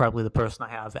 I guess, probably the person I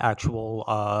have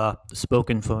actual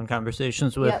spoken phone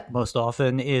conversations with most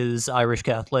often, is Irish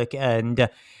Catholic. And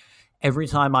every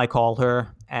time I call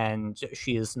her and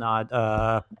she is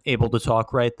not able to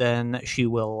talk right then, she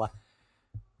will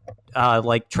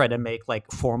like try to make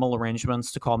like formal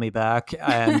arrangements to call me back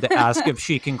and ask if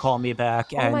she can call me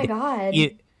back. Oh my God.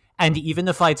 And even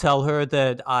if I tell her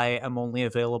that I am only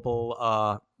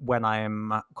available when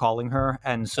I'm calling her,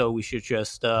 and so we should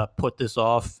just put this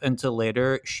off until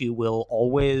later, she will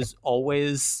always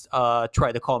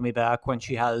try to call me back when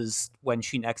she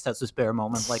next has a spare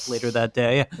moment, like later that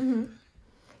day.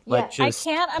 I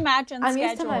can't imagine I'm scheduling.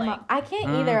 used to my mom. I can't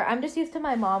either. I'm just used to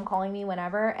my mom calling me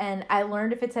whenever, and I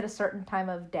learned if it's at a certain time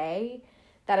of day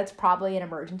that it's probably an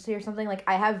emergency or something. Like,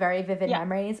 I have very vivid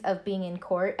memories of being in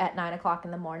court at 9:00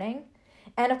 in the morning.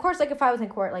 And of course, like, if I was in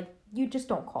court, like, you just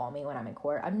don't call me when I'm in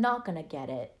court. I'm not going to get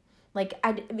it. Like,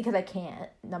 because I can't,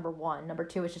 number one. Number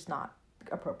two, it's just not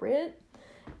appropriate.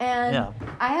 And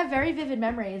I have very vivid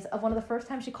memories of one of the first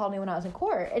times she called me when I was in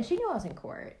court. And she knew I was in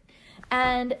court.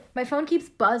 And my phone keeps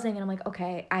buzzing, and I'm like,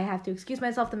 okay, I have to excuse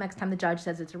myself the next time the judge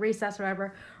says it's a recess or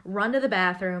whatever. Run to the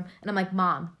bathroom, and I'm like,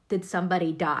 Mom, did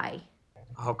somebody die?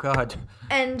 Oh, God.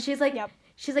 And she's like,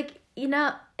 you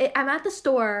know, I'm at the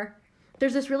store.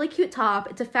 There's this really cute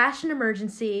top. It's a fashion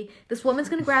emergency. This woman's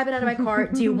going to grab it out of my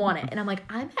cart. Do you want it? And I'm like,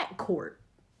 I'm at court.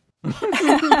 And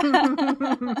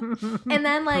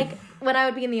then, like, when I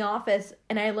would be in the office,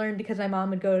 and I learned because my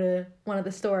mom would go to one of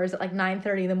the stores at, like,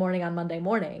 9:30 in the morning on Monday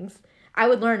mornings, I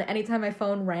would learn anytime my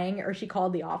phone rang or she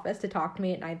called the office to talk to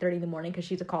me at 9:30 in the morning because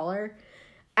she's a caller,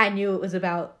 I knew it was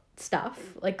about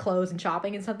stuff, like clothes and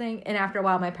shopping and something. And after a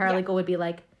while, my paralegal would be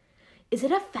like, is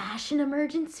it a fashion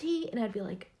emergency? And I'd be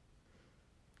like,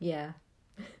 yeah.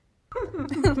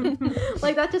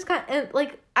 Like, that just kind of,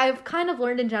 like, I've kind of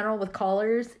learned in general with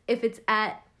callers, if it's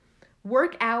at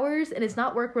work hours and it's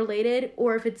not work related,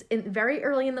 or if it's very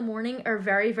early in the morning or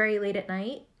very, very late at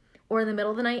night or in the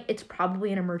middle of the night, it's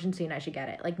probably an emergency and I should get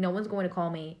it. Like, no one's going to call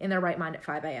me in their right mind at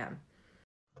 5 a.m.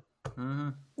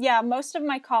 Yeah, most of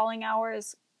my calling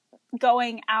hours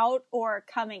going out or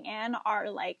coming in are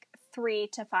like 3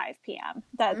 to 5 p.m.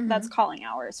 That's calling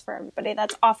hours for everybody.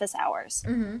 That's office hours.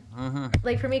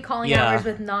 Like, for me, calling hours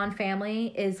with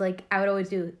non-family is like, I would always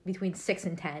do between 6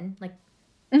 and 10. Like,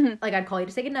 like, I'd call you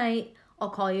to say goodnight. I'll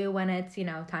call you when it's, you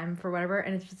know, time for whatever.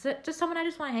 And it's just someone I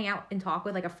just want to hang out and talk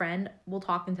with, like a friend. We'll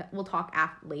talk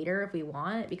later if we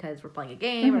want, because we're playing a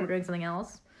game or we're doing something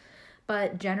else.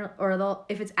 But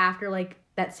if it's after like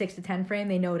that 6 to 10 frame,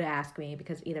 they know to ask me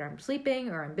because either I'm sleeping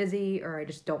or I'm busy or I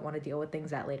just don't want to deal with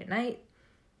things that late at night.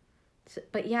 So,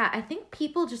 but yeah, I think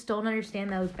people just don't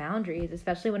understand those boundaries,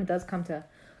 especially when it does come to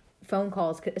phone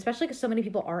calls, especially because so many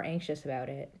people are anxious about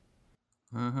it.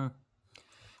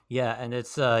 Yeah, and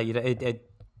it's you know, it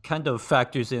kind of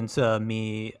factors into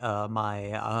me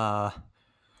my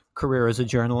career as a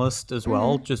journalist as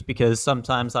well, just because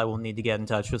sometimes I will need to get in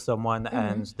touch with someone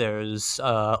and there's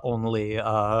only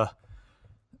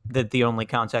the only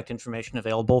contact information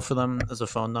available for them is a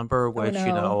phone number, which you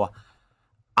know,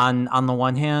 on the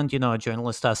one hand, you know, a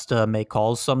journalist has to make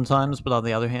calls sometimes, but on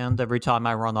the other hand, every time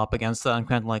I run up against that, I'm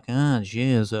kind of like,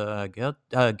 geez,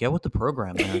 get with the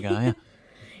program there, guy.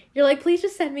 You're like, please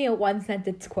just send me a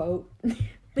 1-sentence quote.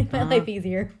 Make my life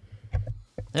easier.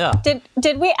 Yeah.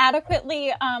 Did we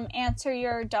adequately answer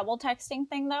your double texting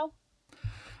thing though?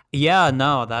 Yeah,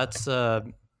 no, that's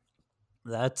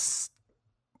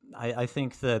I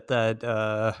think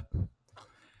that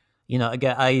you know,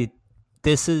 again,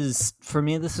 this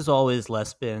has always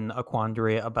less been a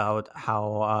quandary about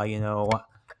how you know,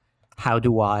 how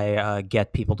do I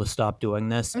get people to stop doing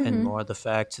this, and more the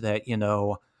fact that, you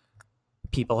know,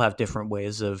 people have different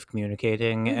ways of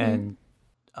communicating, and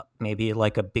maybe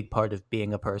like a big part of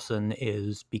being a person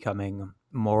is becoming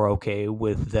more okay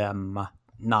with them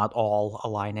not all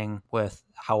aligning with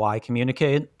how I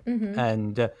communicate.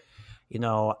 And, you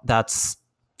know, that's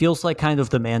feels like kind of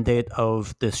the mandate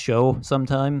of this show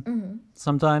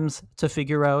sometimes to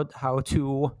figure out how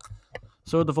to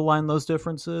sort of align those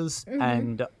differences.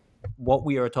 And what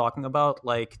we are talking about,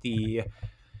 like the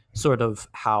sort of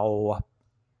how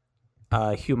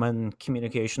human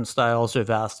communication styles are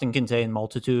vast and contain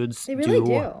multitudes. They really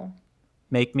do.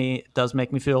 Make me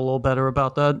feel a little better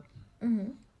about that.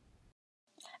 Mm-hmm.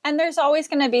 And there's always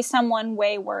going to be someone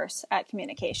way worse at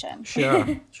communication.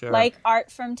 Sure. Like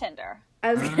Art from Tinder.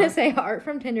 I was gonna say Art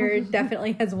from Tinder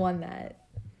definitely has won that.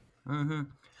 Mm-hmm.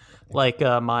 Like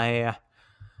my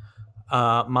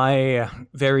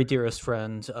very dearest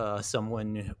friend,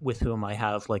 someone with whom I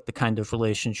have like the kind of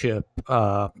relationship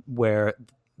where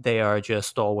they are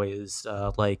just always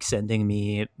like sending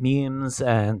me memes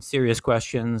and serious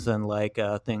questions and like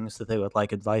things that they would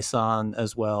like advice on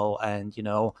as well. And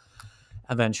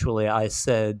eventually I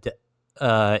said,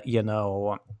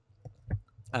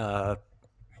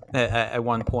 at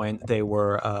one point they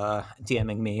were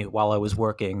DMing me while I was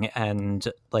working, and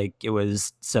like it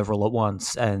was several at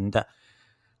once, and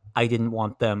I didn't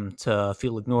want them to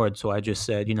feel ignored, so I just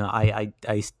said,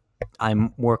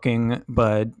 I'm working,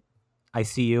 but I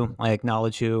see you, I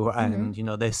acknowledge you, and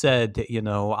they said,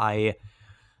 I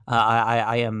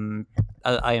am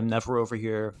never over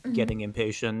here getting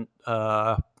impatient.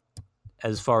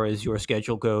 As far as your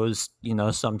schedule goes,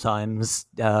 sometimes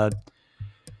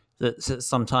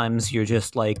sometimes you're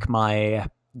just like my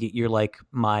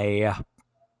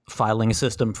filing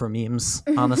system for memes,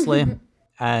 honestly.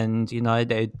 And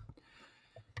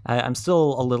I'm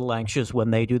still a little anxious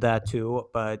when they do that too,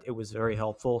 but it was very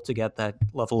helpful to get that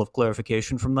level of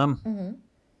clarification from them. Mm-hmm.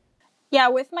 Yeah,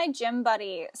 with my gym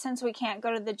buddy, since we can't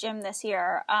go to the gym this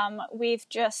year, we've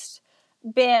just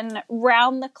been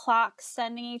round the clock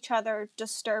sending each other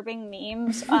disturbing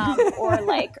memes or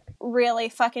like really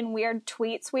fucking weird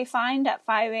tweets we find at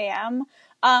 5 a.m.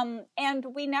 And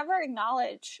we never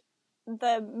acknowledge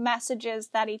the messages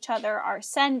that each other are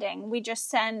sending. We just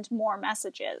send more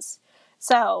messages.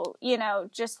 So,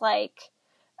 just like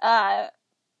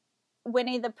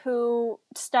Winnie the Pooh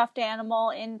stuffed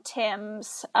animal in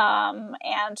Tim's,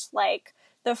 and like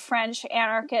the French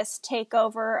anarchist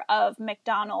takeover of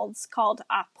McDonald's called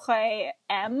Après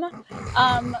M.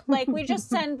 Like we just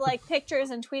send like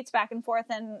pictures and tweets back and forth,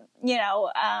 and you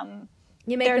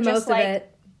make the most of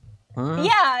it.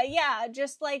 Yeah,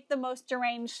 just like the most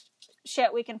deranged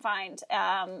shit we can find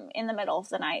in the middle of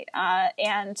the night,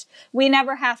 and we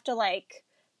never have to like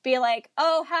be like,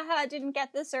 oh, haha, didn't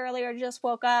get this earlier, just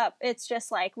woke up. It's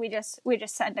just like we just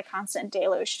send a constant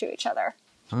deluge to each other.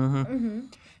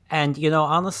 And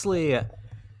honestly,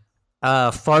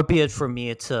 far be it from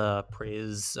me to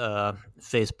praise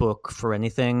Facebook for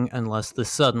anything, unless this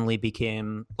suddenly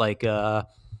became like a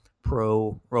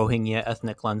pro Rohingya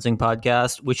ethnic cleansing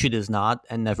podcast, which it is not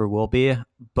and never will be.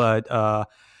 But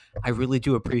I really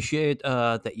do appreciate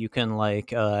that you can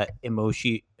like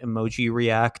emoji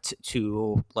react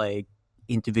to like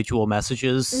individual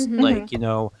messages. Like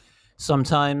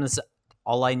sometimes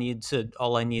all I need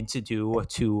to do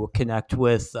to connect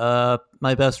with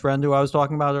my best friend who I was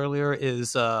talking about earlier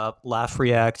is laugh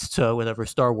react to whatever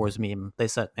Star Wars meme they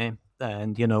sent me,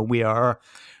 and we're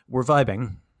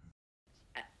vibing.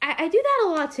 I do that a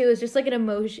lot too. It's just like an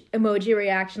emoji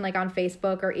reaction, like on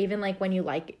Facebook, or even like when you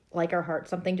like or heart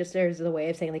something. Just there's a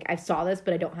way of saying like I saw this,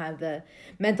 but I don't have the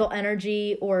mental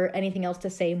energy or anything else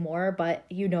to say more. But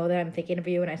that I'm thinking of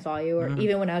you and I saw you, or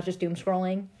even when I was just doom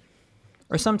scrolling.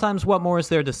 Or sometimes, what more is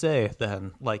there to say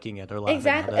than liking it or laughing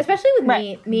exactly, at it? especially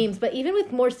with memes. But even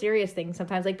with more serious things,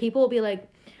 sometimes like people will be like,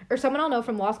 or someone I'll know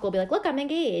from law school will be like, "Look, I'm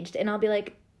engaged," and I'll be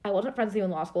like, I wasn't friends with you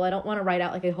in law school. I don't want to write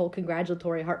out like a whole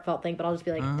congratulatory, heartfelt thing, but I'll just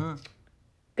be like,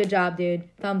 good job, dude.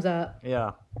 Thumbs up.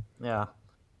 Yeah.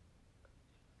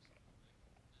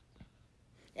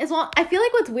 I feel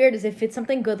like what's weird is if it's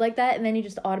something good like that, and then you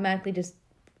just automatically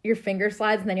your finger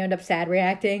slides, and then you end up sad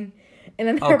reacting. And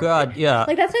then oh god, yeah.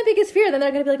 Like that's my biggest fear. Then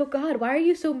they're gonna be like, "Oh God, why are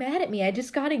you so mad at me? I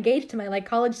just got engaged to my like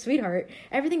college sweetheart.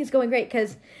 Everything is going great."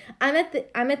 Because I'm at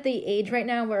the age right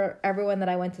now where everyone that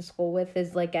I went to school with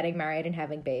is like getting married and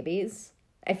having babies.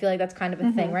 I feel like that's kind of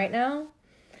a thing right now,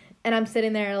 and I'm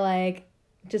sitting there like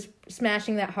just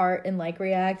smashing that heart and like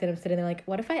react, and I'm sitting there like,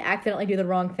 what if I accidentally do the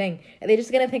wrong thing? Are they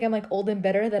just gonna think I'm like old and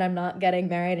bitter that I'm not getting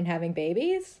married and having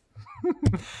babies?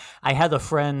 I had a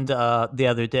friend the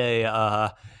other day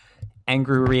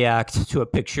angry react to a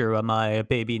picture of my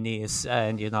baby niece,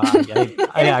 and I actually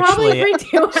probably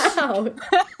freaked you out.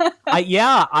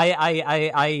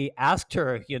 I asked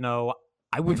her,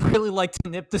 I would really like to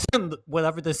nip this in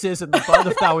whatever this is in the bud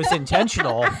if that was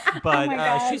intentional,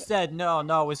 but she said no,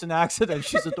 it was an accident.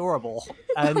 She's adorable.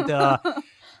 And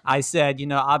I said,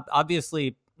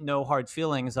 obviously no hard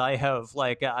feelings.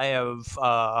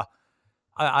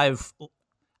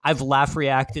 I've laugh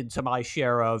reacted to my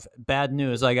share of bad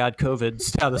news. I got COVID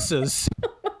statuses.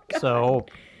 So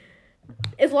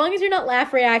as long as you're not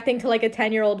laugh reacting to like a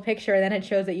 10-year-old picture, then it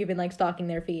shows that you've been like stalking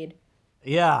their feed.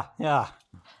 Yeah.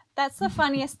 That's the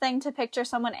funniest thing, to picture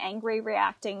someone angry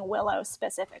reacting Willow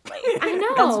specifically. I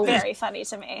know. That's very funny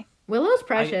to me. Willow's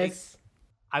precious.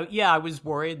 I was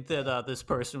worried that this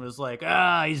person was like,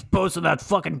 he's posting that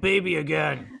fucking baby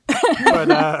again.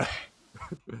 But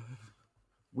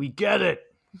we get it.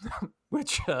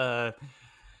 Which, I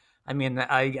mean,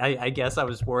 I guess I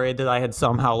was worried that I had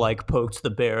somehow, like, poked the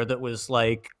bear that was,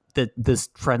 like, that this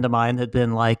friend of mine had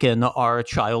been, like, an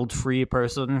child-free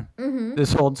person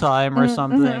this whole time or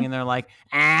something. And they're like,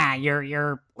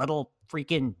 your little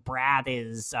freaking brat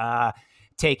is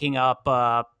taking up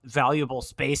valuable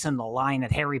space in the line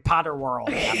at Harry Potter World.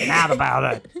 I'm mad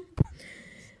about it.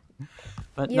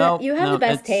 But you have the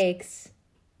best takes.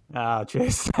 Oh,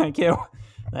 Chase, thank you.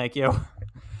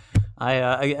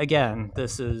 Again,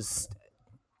 this is,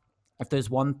 if there's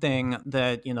one thing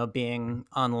that, being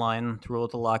online through all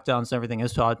the lockdowns and everything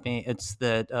has taught me, it's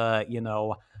that,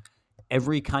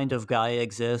 every kind of guy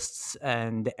exists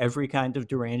and every kind of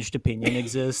deranged opinion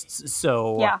exists.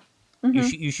 So Yeah.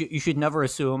 you should never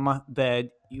assume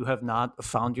that you have not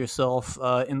found yourself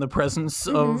in the presence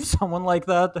of someone like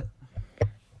that.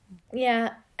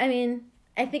 Yeah, I mean,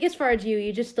 I think as far as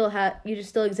you just still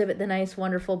exhibit the nice,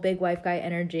 wonderful big wife guy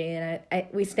energy, and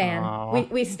we stand.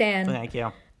 We stand. Thank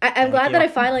you. I'm glad that I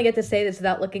finally get to say this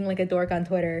without looking like a dork on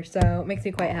Twitter, so it makes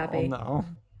me quite happy. No.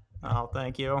 Oh,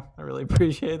 thank you. I really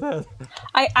appreciate that.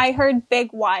 I heard big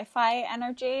Wi-Fi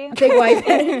energy. Big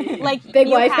Wi-Fi, like big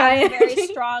you wife guy have a very energy.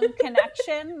 strong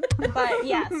connection, but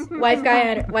yes, Wife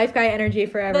guy energy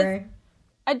forever.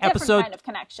 a different Episode- kind of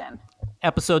connection.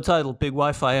 Episode title, Big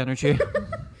Wi-Fi Energy.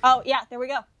 Oh yeah, there we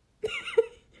go.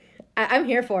 I'm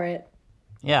here for it.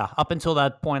 Yeah, up until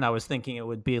that point, I was thinking it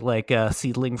would be like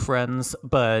Seedling Friends,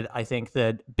 but I think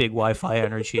that Big Wi-Fi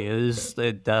Energy is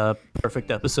the perfect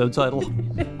episode title.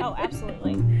 Oh,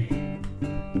 absolutely.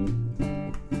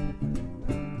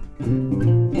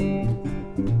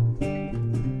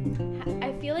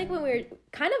 I feel like when we're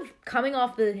kind of coming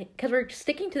off because we're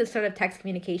sticking to the sort of text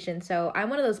communication, so I'm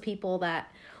one of those people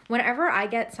that whenever I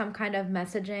get some kind of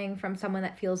messaging from someone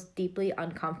that feels deeply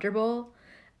uncomfortable,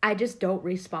 I just don't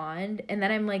respond. And then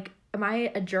I'm like, am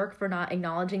I a jerk for not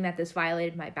acknowledging that this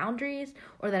violated my boundaries,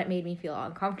 or that it made me feel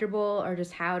uncomfortable, or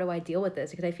just how do I deal with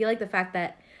this? Because I feel like the fact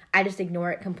that I just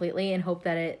ignore it completely and hope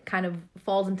that it kind of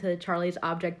falls into Charlie's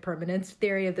object permanence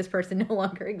theory of this person no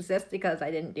longer exists because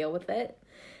I didn't deal with it.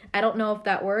 I don't know if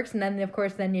that works. And then, of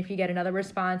course, if you get another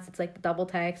response, it's like the double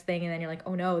text thing. And then you're like,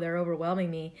 oh, no, they're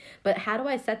overwhelming me. But how do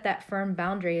I set that firm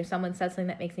boundary if someone says something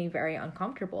that makes me very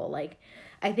uncomfortable? Like,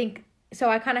 I think... So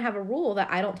I kind of have a rule that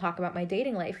I don't talk about my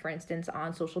dating life, for instance,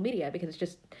 on social media, because it's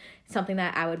just something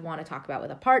that I would want to talk about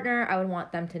with a partner. I would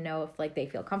want them to know if, like, they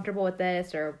feel comfortable with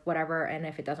this or whatever. And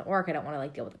if it doesn't work, I don't want to,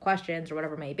 like, deal with the questions or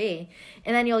whatever it may be.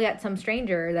 And then you'll get some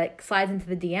stranger that slides into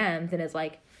the DMs and is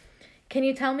like, can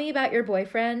you tell me about your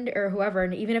boyfriend or whoever?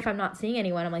 And even if I'm not seeing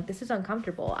anyone, I'm like, this is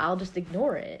uncomfortable. I'll just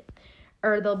ignore it.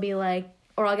 Or they'll be like,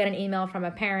 or I'll get an email from a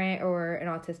parent or an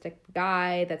autistic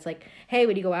guy that's like, hey,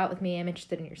 would you go out with me? I'm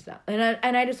interested in your stuff.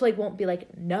 And I just, like, won't be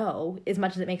like, no, as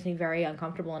much as it makes me very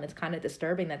uncomfortable and it's kind of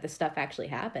disturbing that this stuff actually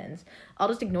happens. I'll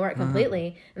just ignore it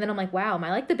completely. And then I'm like, wow, am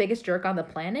I, like, the biggest jerk on the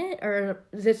planet? Or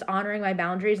is this honoring my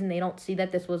boundaries and they don't see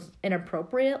that this was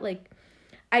inappropriate? Like,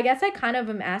 I guess I kind of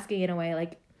am asking in a way,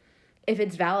 like, if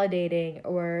it's validating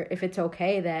or if it's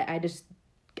okay that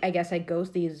I guess I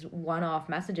ghost these one-off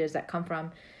messages that come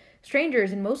from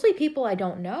strangers, and mostly people I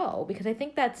don't know, because I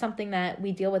think that's something that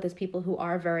we deal with as people who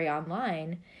are very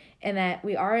online, and that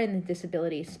we are in the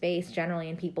disability space generally,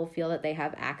 and people feel that they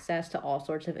have access to all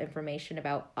sorts of information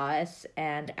about us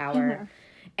and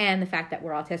and the fact that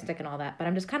we're autistic and all that. But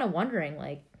I'm just kind of wondering,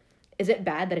 like, is it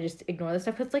bad that I just ignore this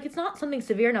stuff? Because, like, it's not something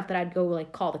severe enough that I'd go,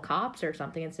 like, call the cops or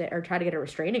something and say, or try to get a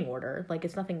restraining order. Like,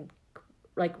 it's nothing,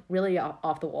 like, really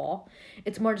off the wall.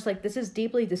 It's more just like, this is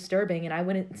deeply disturbing and I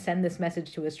wouldn't send this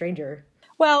message to a stranger.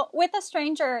 Well, with a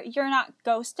stranger, you're not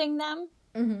ghosting them.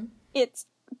 Mm-hmm. It's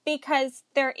because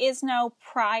there is no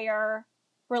prior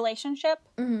relationship.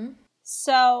 Mm-hmm.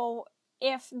 So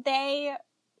if they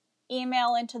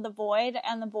email into the void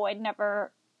and the void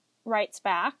never writes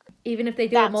back, even if they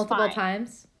do it multiple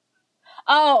times.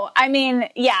 Oh, I mean,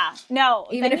 yeah, no.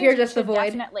 Even if you're just the void,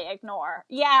 definitely ignore.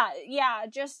 Yeah.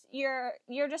 Just you're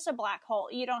just a black hole.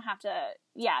 You don't have to.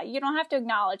 Yeah, you don't have to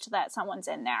acknowledge that someone's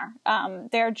in there.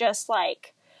 They're just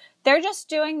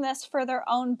doing this for their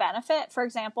own benefit. For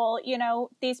example,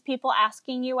 these people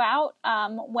asking you out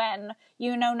when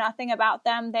you know nothing about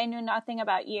them, they knew nothing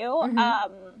about you.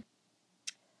 Mm-hmm.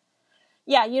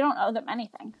 Yeah, you don't owe them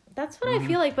anything. That's what I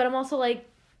feel like, but I'm also like,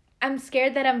 I'm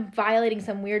scared that I'm violating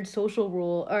some weird social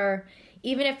rule, or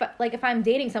even if I'm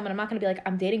dating someone, I'm not going to be like,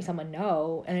 I'm dating someone,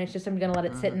 no. And it's just, I'm going to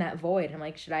let it sit in that void. I'm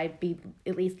like, should I be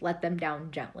at least let them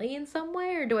down gently in some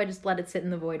way? Or do I just let it sit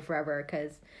in the void forever?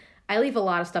 Because I leave a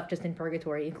lot of stuff just in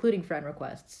purgatory, including friend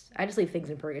requests. I just leave things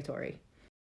in purgatory.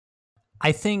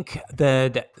 I think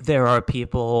that there are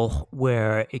people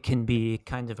where it can be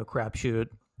kind of a crapshoot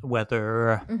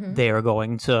whether they are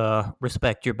going to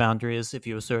respect your boundaries if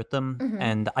you assert them.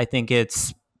 And I think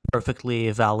it's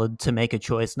perfectly valid to make a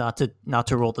choice not to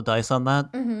roll the dice on that.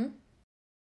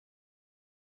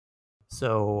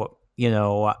 So,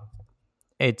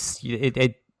 it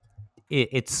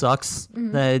sucks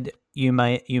that you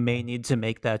may need to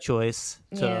make that choice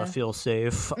to feel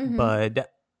safe,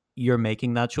 but you're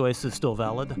making that choice is still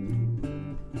valid.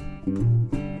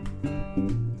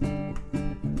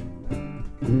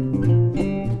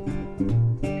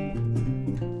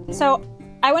 So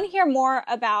I want to hear more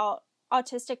about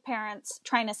autistic parents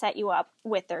trying to set you up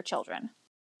with their children.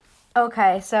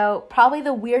 Okay, so probably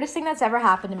the weirdest thing that's ever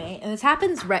happened to me, and this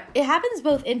happens, it happens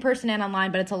both in person and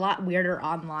online, but it's a lot weirder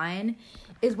online,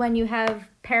 is when you have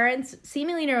parents,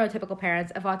 seemingly neurotypical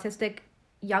parents, of autistic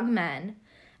young men.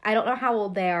 I don't know how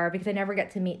old they are because I never get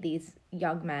to meet these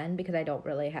young men because I don't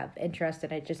really have interest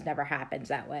and it just never happens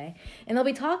that way. And they'll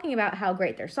be talking about how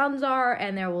great their sons are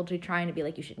and they will be trying to be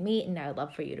like, you should meet and I would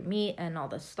love for you to meet and all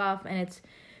this stuff. And it's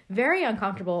very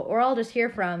uncomfortable. Or I'll just hear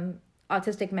from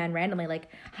autistic men randomly like,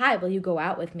 hi, will you go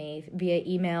out with me via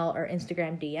email or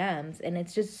Instagram DMs? And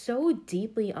it's just so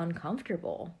deeply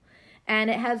uncomfortable. And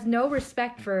it has no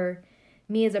respect for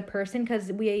me as a person because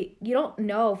you don't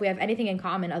know if we have anything in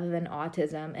common other than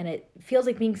autism, and it feels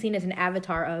like being seen as an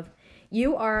avatar of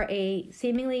you are a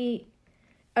seemingly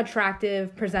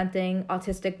attractive presenting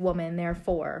autistic woman,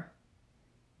 therefore.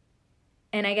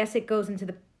 And I guess it goes into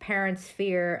the parents'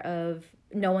 fear of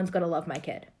no one's going to love my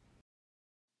kid.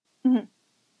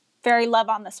 Very love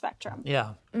on the spectrum.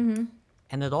 Yeah.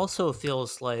 And it also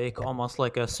feels like almost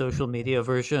like a social media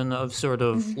version of sort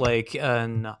of like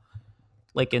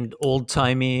an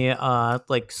old-timey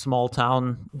like small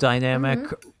town dynamic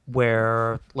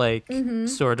where like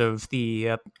sort of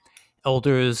the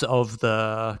elders of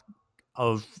the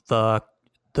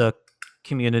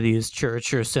community's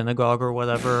church or synagogue or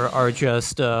whatever are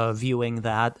just viewing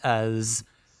that as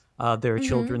their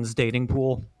children's dating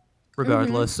pool,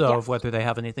 regardless of whether they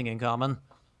have anything in common.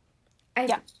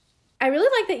 I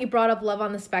really like that you brought up Love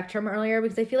on the Spectrum earlier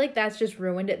because I feel like that's just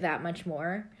ruined it that much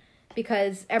more.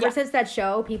 Because ever since that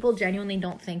show, people genuinely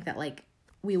don't think that, like,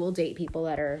 we will date people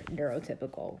that are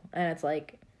neurotypical. And it's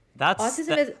like,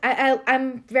 autism is...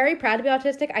 I'm very proud to be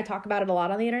autistic. I talk about it a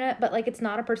lot on the internet. But, like, it's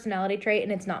not a personality trait,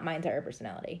 and it's not my entire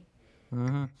personality.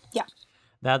 Yeah.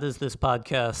 That is this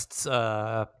podcast's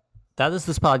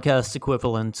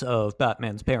equivalent of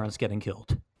Batman's parents getting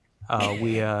killed.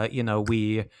 We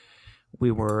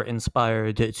were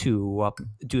inspired to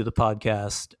do the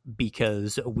podcast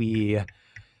because we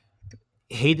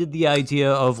hated the idea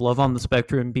of Love on the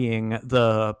Spectrum being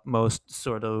the most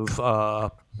sort of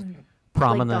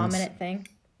prominent, like dominant thing.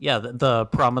 Yeah, the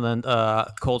prominent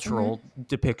cultural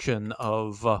depiction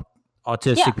of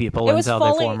autistic people and how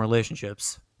they form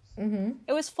relationships.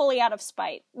 It was fully out of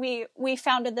spite. We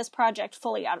founded this project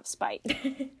fully out of spite.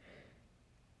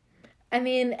 I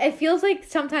mean, it feels like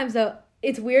sometimes though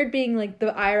it's weird being like the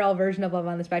IRL version of Love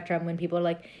on the Spectrum when people are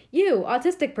like, you,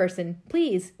 autistic person,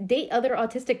 please date other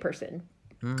autistic person.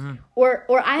 Or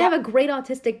I have a great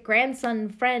autistic grandson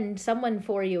friend, someone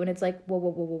for you. And it's like, whoa,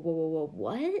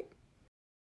 what?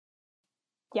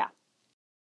 Yeah.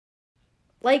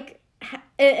 Like,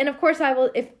 and of course I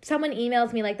will, if someone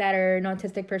emails me like that or an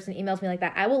autistic person emails me like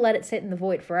that, I will let it sit in the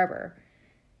void forever.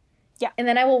 Yeah. And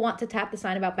then I will want to tap the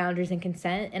sign about boundaries and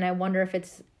consent. And I wonder if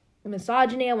it's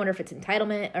misogyny, I wonder if it's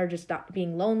entitlement or just not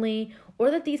being lonely, or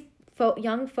that these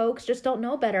young folks just don't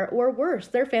know better, or worse,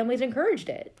 their families encouraged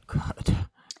it. God.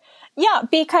 Yeah,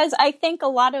 because I think a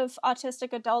lot of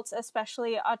autistic adults,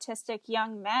 especially autistic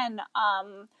young men,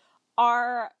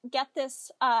 get this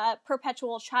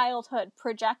perpetual childhood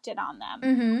projected on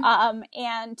them.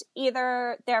 And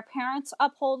either their parents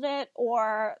uphold it,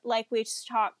 or like we just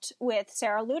talked with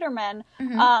Sarah Luderman,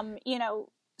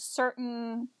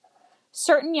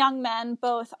 certain young men,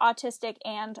 both autistic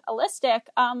and allistic,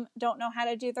 don't know how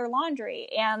to do their laundry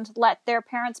and let their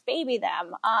parents baby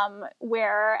them.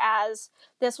 Whereas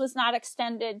this was not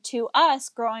extended to us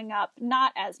growing up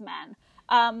not as men.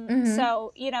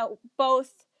 So,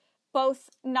 both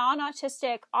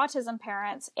non-autistic autism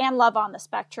parents and Love on the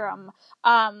Spectrum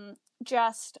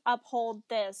just uphold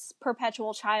this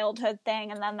perpetual childhood thing.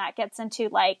 And then that gets into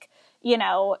like,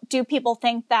 do people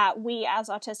think that we as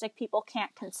autistic people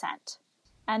can't consent?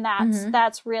 And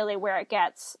that's really where it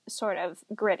gets sort of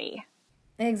gritty.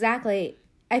 Exactly.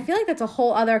 I feel like that's a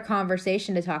whole other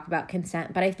conversation to talk about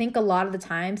consent, but I think a lot of the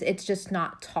times it's just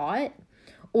not taught,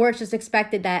 or it's just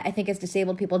expected that, I think as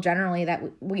disabled people generally, that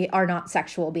we are not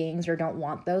sexual beings or don't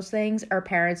want those things. Our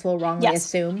parents will wrongly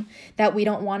assume that we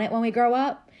don't want it when we grow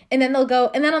up. And then they'll go,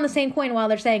 and then on the same coin, while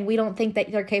they're saying we don't think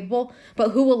that they're capable,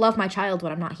 but who will love my child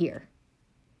when I'm not here?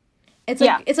 It's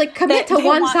like, it's like commit to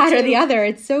one side or the other.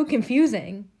 It's so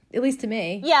confusing, at least to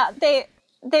me. Yeah,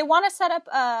 they want to set up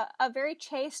a very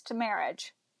chaste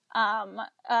marriage, a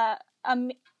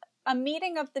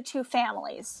meeting of the two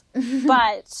families,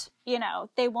 but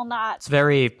they will not. It's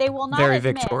very admit,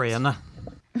 Victorian.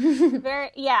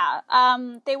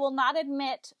 They will not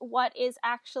admit what is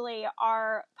actually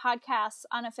our podcast's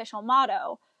unofficial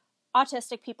motto: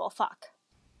 autistic people fuck.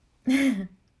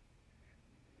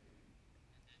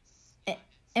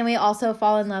 And we also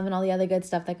fall in love and all the other good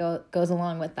stuff that goes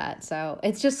along with that. So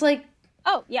it's just like,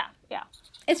 oh yeah.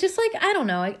 It's just like, I don't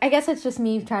know. I guess it's just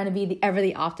me trying to be ever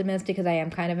the optimist, because I am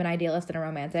kind of an idealist and a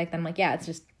romantic. Then I'm like, yeah, it's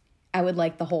just, I would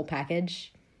like the whole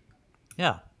package.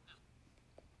 Yeah.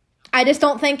 I just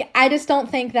don't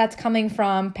think that's coming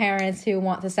from parents who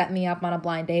want to set me up on a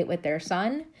blind date with their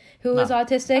son who is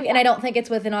autistic. Okay. And I don't think it's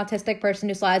with an autistic person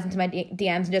who slides into my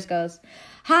DMs and just goes,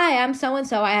 hi, I'm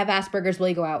so-and-so. I have Asperger's. Will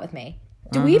you go out with me?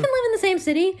 Do we even live in the same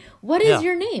city? What is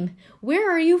your name? Where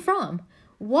are you from?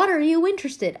 What are you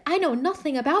interested? I know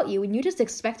nothing about you, and you just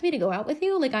expect me to go out with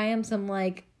you like I am some,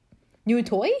 like, new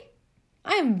toy?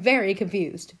 I am very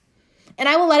confused. And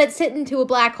I will let it sit into a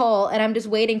black hole, and I'm just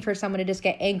waiting for someone to just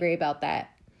get angry about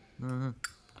that. Mm-hmm.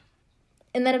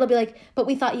 And then it'll be like, but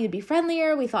we thought you'd be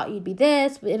friendlier, we thought you'd be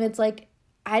this, and it's like,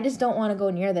 I just don't want to go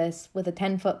near this with a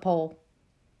 10-foot pole.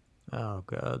 Oh,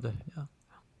 God, yeah.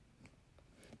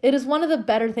 It is one of the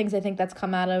better things I think that's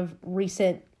come out of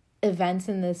recent events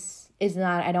in this, is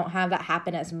not, I don't have that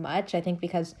happen as much. I think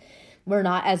because we're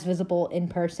not as visible in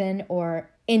person or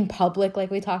in public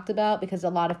like we talked about, because a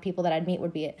lot of people that I'd meet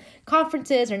would be at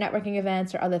conferences or networking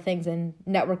events or other things, and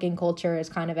networking culture is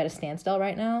kind of at a standstill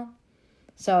right now.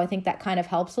 So I think that kind of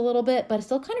helps a little bit, but it's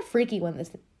still kind of freaky when this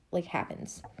like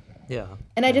happens. Yeah.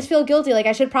 And I just feel guilty. Like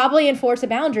I should probably enforce a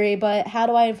boundary, but how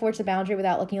do I enforce a boundary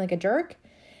without looking like a jerk?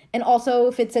 And also,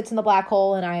 if it sits in the black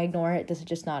hole and I ignore it, does it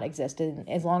just not exist? And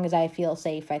as long as I feel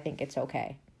safe, I think it's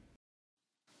okay.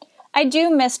 I do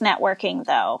miss networking,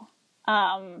 though,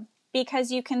 because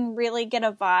you can really get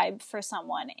a vibe for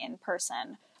someone in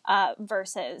person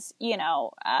versus,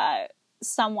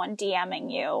 someone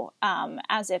DMing you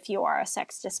as if you are a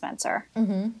sex dispenser.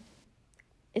 Mm-hmm.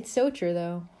 It's so true,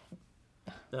 though.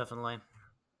 Definitely.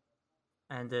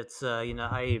 And it's,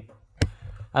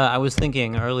 I was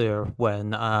thinking earlier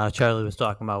when Charlie was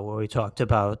talking about what we talked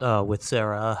about with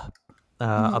Sarah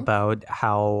about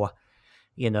how,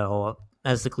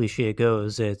 as the cliche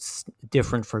goes, it's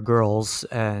different for girls.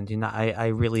 And, I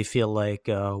really feel like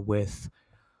with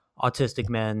autistic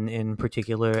men in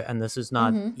particular, and this is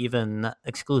not even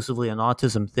exclusively an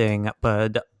autism thing,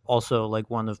 but also like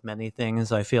one of many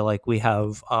things I feel like we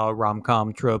have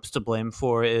rom-com tropes to blame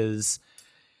for is,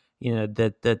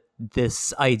 that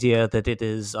this idea that it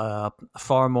is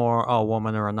far more a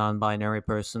woman or a non-binary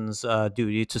person's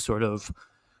duty to sort of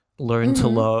learn to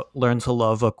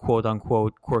love a quote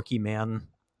unquote quirky man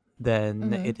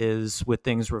than it is with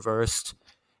things reversed.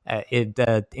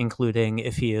 Including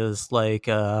if he is like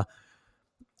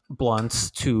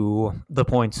blunt to the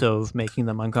point of making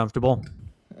them uncomfortable.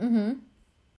 Mm-hmm.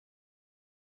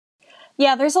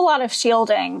 Yeah, there's a lot of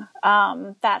shielding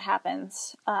that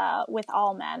happens with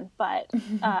all men, but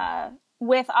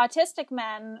with autistic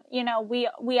men,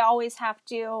 we always have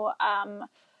to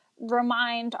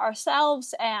remind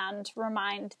ourselves and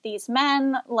remind these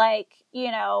men, like,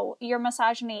 your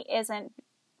misogyny isn't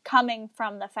coming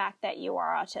from the fact that you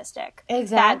are autistic.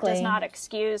 Exactly. That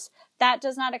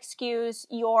does not excuse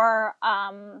your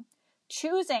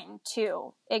choosing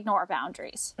to ignore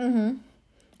boundaries. Mm-hmm.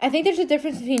 I think there's a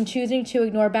difference between choosing to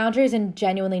ignore boundaries and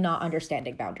genuinely not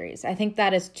understanding boundaries. I think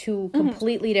that is two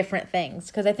completely different things.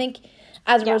 Because I think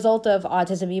as a result of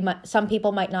autism, some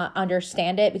people might not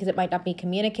understand it because it might not be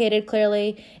communicated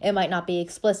clearly. It might not be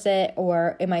explicit,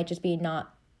 or it might just be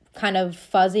not kind of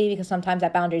fuzzy because sometimes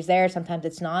that boundary is there, sometimes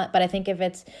it's not. But I think if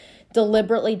it's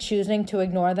deliberately choosing to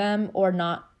ignore them or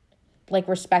not like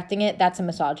respecting it, that's a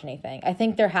misogyny thing. I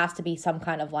think there has to be some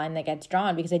kind of line that gets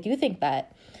drawn, because I do think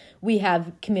that we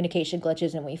have communication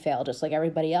glitches and we fail just like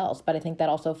everybody else. But I think that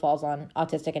also falls on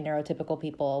autistic and neurotypical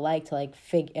people alike to like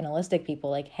analytic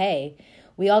people. Like, hey,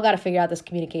 we all got to figure out this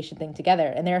communication thing together.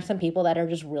 And there are some people that are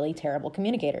just really terrible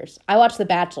communicators. I watch The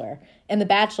Bachelor, and The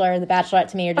Bachelor and The Bachelorette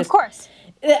to me are just... Of course.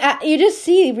 You just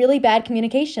see really bad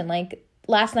communication. Like,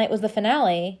 last night was the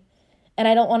finale, and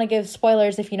I don't want to give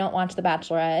spoilers if you don't watch The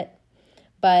Bachelorette,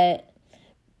 but...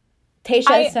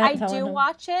 Tayshia I do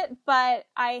watch it, but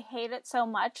I hate it so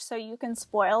much, so you can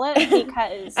spoil it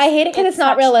because I hate it because it's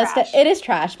not realistic. Trash. It is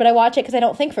trash, but I watch it because I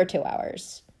don't think for 2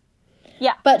 hours.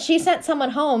 Yeah. But she sent someone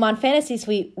home on Fantasy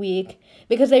Suite week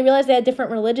because they realized they had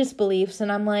different religious beliefs,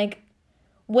 and I'm like,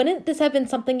 wouldn't this have been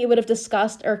something you would have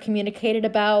discussed or communicated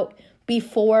about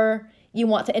before you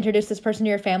want to introduce this person to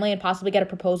your family and possibly get a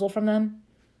proposal from them?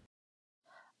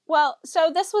 Well,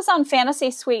 so this was on Fantasy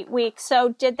Suite week.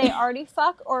 So did they already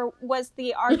fuck, or was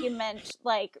the argument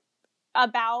like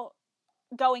about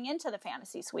going into the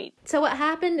Fantasy Suite? So what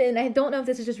happened, and I don't know if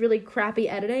this is just really crappy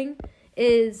editing,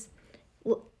 is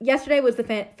yesterday was the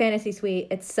Fantasy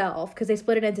Suite itself because they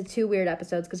split it into 2 weird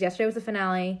episodes because yesterday was the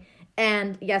finale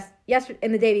and yesterday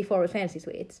and the day before was Fantasy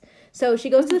Suites. So she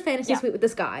goes to the Fantasy Suite with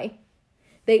this guy.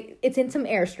 It's in some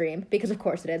Airstream because of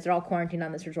course it is. They're all quarantined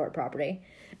on this resort property.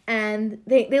 And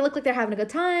they look like they're having a good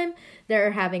time.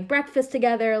 They're having breakfast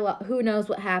together. Who knows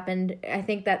what happened. I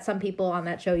think that some people on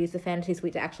that show use the Fantasy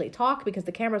Suite to actually talk because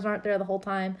the cameras aren't there the whole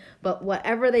time. But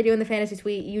whatever they do in the Fantasy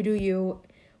Suite, you do you.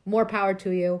 More power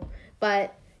to you.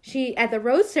 But she, at the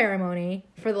rose ceremony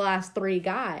for the last 3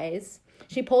 guys,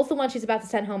 she pulls the one she's about to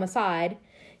send home aside.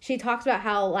 She talks about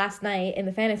how last night in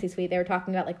the Fantasy Suite they were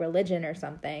talking about like religion or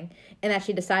something, and that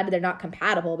she decided they're not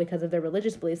compatible because of their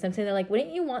religious beliefs. I'm saying they're like,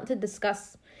 wouldn't you want to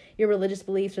discuss your religious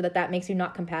beliefs or that makes you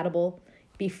not compatible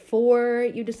before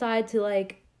you decide to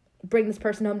like bring this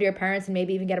person home to your parents and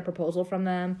maybe even get a proposal from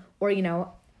them, or you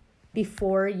know,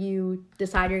 before you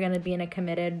decide you're going to be in a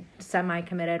committed,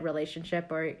 semi-committed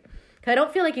relationship? Or cause I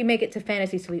don't feel like you make it to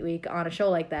Fantasy Suite week on a show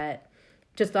like that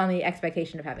just on the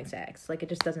expectation of having sex. Like, it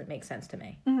just doesn't make sense to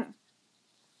me. Mm-hmm.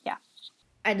 Yeah.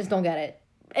 I just don't get it.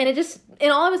 And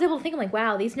all I was able to think, I'm like,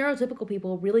 wow, these neurotypical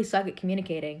people really suck at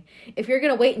communicating. If you're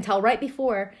going to wait until right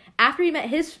before, after you met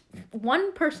his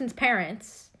one person's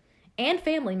parents and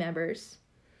family members,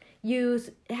 you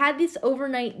had this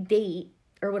overnight date,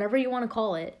 or whatever you want to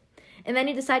call it, and then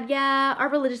you decide, yeah, our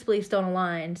religious beliefs don't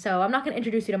align, so I'm not going to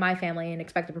introduce you to my family and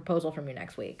expect a proposal from you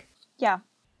next week. Yeah.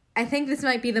 I think this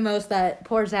might be the most that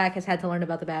poor Zach has had to learn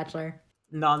about The Bachelor.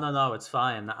 No, it's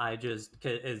fine.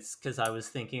 It's because I was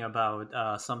thinking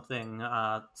about something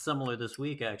similar this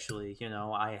week, actually. You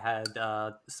know, I had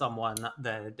someone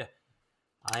that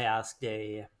I asked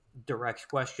a direct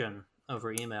question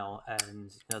over email,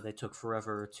 and you know, they took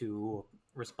forever to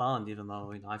respond, even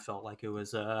though I felt like it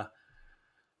was a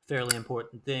fairly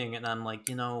important thing. And I'm like,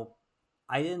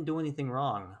 I didn't do anything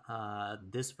wrong.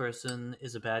 This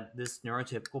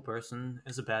neurotypical person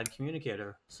is a bad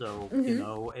communicator. So,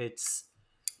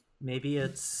 maybe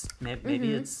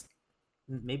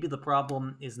the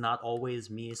problem is not always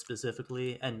me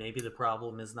specifically, and maybe the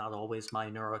problem is not always my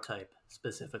neurotype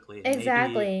specifically.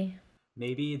 Exactly.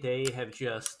 Maybe they have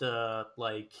just got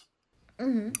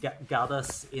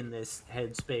us in this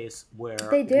headspace where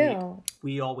they do.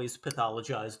 We always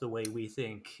pathologize the way we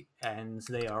think, and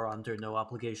they are under no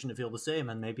obligation to feel the same,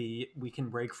 and maybe we can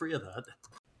break free of that.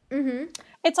 Mm-hmm.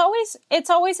 It's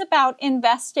always about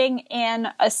investing in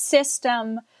a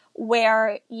system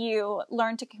where you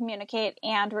learn to communicate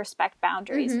and respect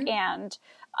boundaries. Mm-hmm.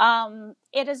 And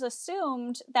it is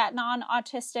assumed that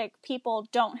non-autistic people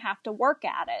don't have to work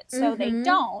at it. So they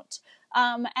don't.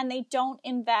 And they don't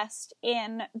invest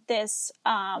in this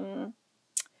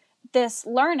this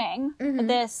learning,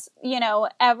 this,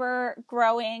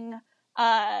 ever-growing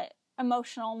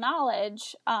emotional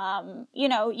knowledge.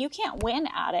 You can't win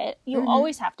at it. You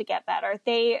always have to get better.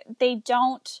 They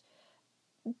don't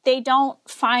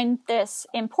find this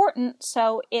important,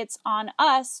 so it's on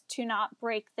us to not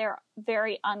break their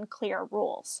very unclear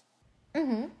rules.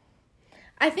 Mm-hmm.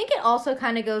 I think it also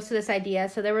kind of goes to this idea.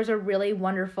 So there was a really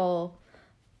wonderful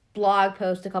blog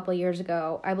post a couple of years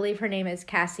ago. I believe her name is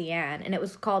Cassie Ann, and it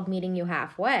was called Meeting You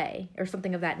Halfway, or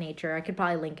something of that nature. I could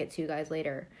probably link it to you guys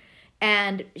later.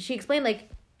 And she explained,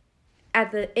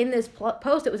 in this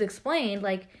post, it was explained,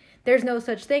 there's no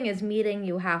such thing as meeting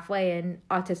you halfway in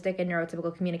autistic and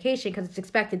neurotypical communication, because it's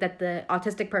expected that the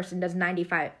autistic person does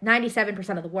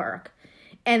 97% of the work.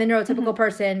 And the neurotypical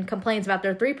person complains about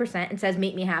their 3% and says,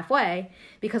 meet me halfway,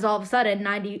 because all of a sudden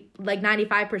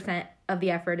 95% of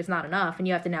the effort is not enough, and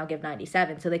you have to now give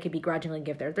 97%, so they could begrudgingly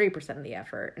give their 3% of the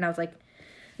effort. And I was like,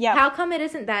 Yeah. How come it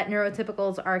isn't that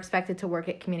neurotypicals are expected to work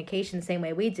at communication the same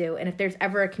way we do? And if there's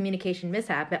ever a communication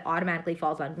mishap, it automatically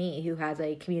falls on me, who has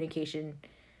a communication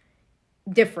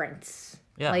difference.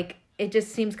 Yeah. Like, it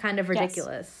just seems kind of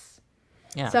ridiculous.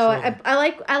 Yeah. So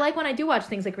absolutely. I like when I do watch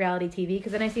things like reality TV,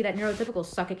 because then I see that neurotypicals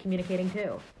suck at communicating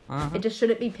too. Uh-huh. It just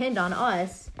shouldn't be pinned on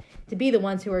us to be the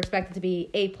ones who are expected to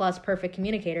be A+ perfect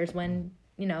communicators when,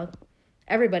 you know,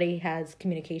 everybody has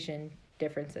communication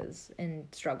differences and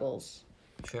struggles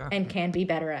Sure. and can be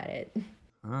better at it.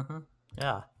 Uh-huh.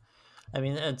 Yeah. I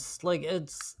mean, it's like,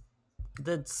 that's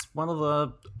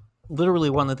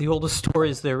literally one of the oldest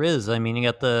stories there is. I mean, you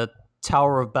got the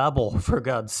Tower of Babel, for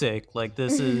God's sake. Like,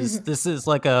 this is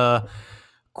like a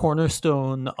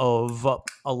cornerstone of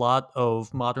a lot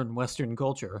of modern Western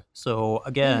culture. So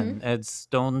again, it's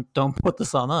don't put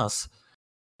this on us.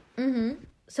 Mm-hmm.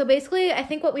 So basically, I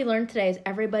think what we learned today is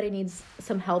everybody needs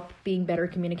some help being better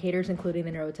communicators, including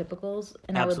the neurotypicals.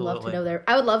 And Absolutely.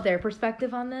 I would love their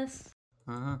perspective on this.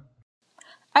 Uh-huh.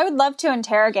 I would love to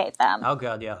interrogate them. Oh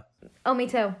God, yeah. Oh, me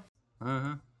too.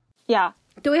 Uh-huh. Yeah.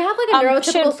 Do we have like a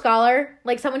neurotypical should- scholar?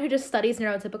 Like someone who just studies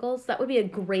neurotypicals? That would be a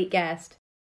great guest.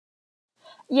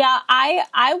 Yeah,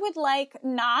 I would like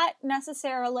not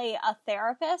necessarily a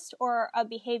therapist or a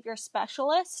behavior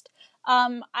specialist.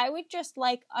 I would just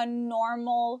like a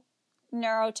normal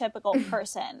neurotypical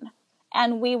person,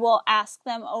 and we will ask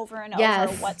them over and Yes.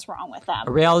 over what's wrong with them.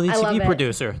 A reality I love TV it.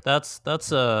 producer. That's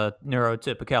a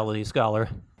neurotypicality scholar.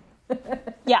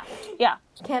 Yeah, yeah.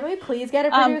 Can we please get a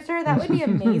producer? That would be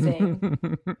amazing.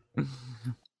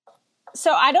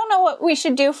 So I don't know what we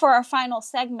should do for our final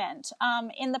segment.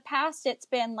 In the past, it's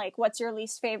been like, what's your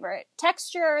least favorite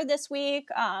texture this week?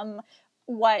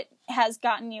 What has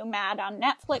gotten you mad on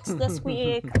Netflix this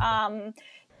week?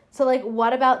 So, like,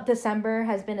 what about December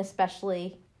has been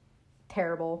especially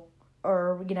terrible?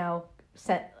 Or, you know,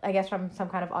 set, I guess, from some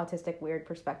kind of autistic weird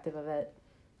perspective of it.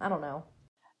 I don't know.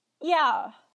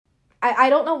 Yeah. I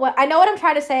don't know what... I know what I'm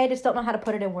trying to say, I just don't know how to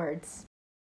put it in words.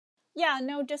 Yeah,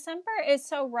 no, December is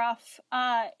so rough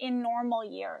in normal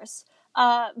years.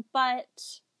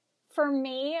 But for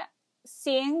me,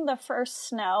 seeing the first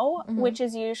snow, which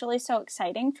is usually so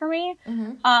exciting for me,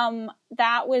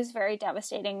 that was very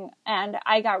devastating. And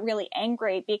I got really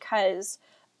angry because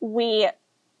we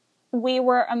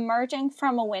were emerging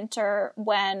from a winter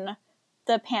when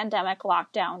the pandemic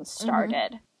lockdown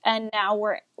started. And now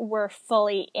we're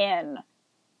fully in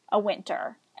a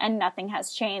winter. And nothing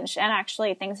has changed. And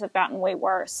actually, things have gotten way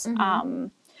worse.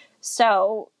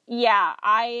 So, yeah,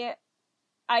 I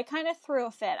kind of threw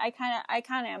a fit. I kind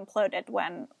of imploded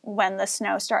when the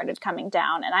snow started coming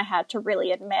down. And I had to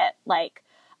really admit, like,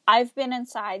 I've been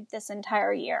inside this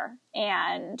entire year.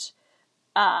 And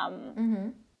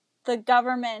the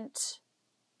government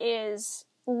is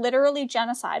literally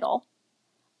genocidal.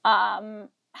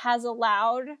 Has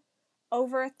allowed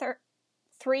over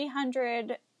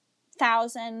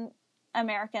 300,000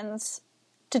 Americans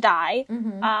to die.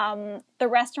 The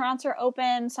restaurants are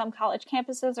open. Some college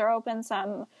campuses are open.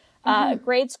 Some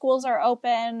grade schools are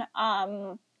open.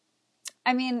 I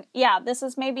mean, yeah, this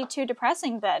is maybe too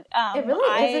depressing, but It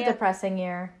really is a depressing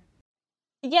year.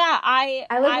 Yeah, I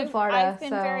live in Florida, I've been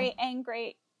so... very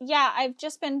angry. Yeah, I've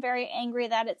just been very angry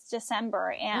that it's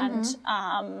December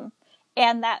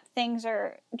and that things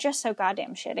are just so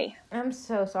goddamn shitty. I'm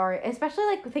so sorry. Especially,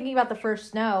 like, thinking about the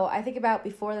first snow. I think about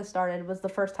before this started was the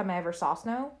first time I ever saw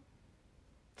snow.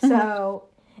 So,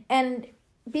 and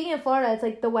being in Florida, it's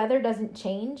like the weather doesn't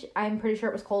change. I'm pretty sure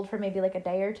it was cold for maybe, like, a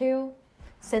day or two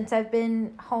since I've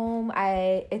been home.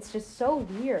 It's just so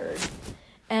weird.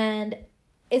 And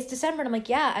it's December, and I'm like,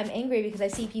 yeah, I'm angry because I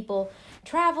see people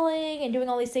traveling and doing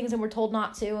all these things and we're told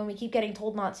not to, and we keep getting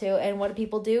told not to, and what do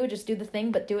people do? Just do the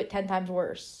thing, but do it 10 times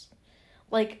worse.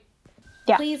 Like,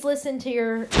 Please listen to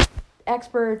your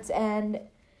experts and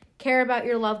care about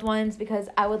your loved ones, because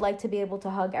I would like to be able to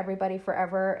hug everybody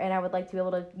forever, and I would like to be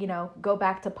able to, you know, go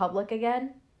back to public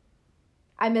again.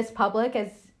 I miss public, as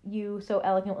you so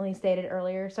eloquently stated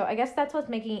earlier. So I guess that's what's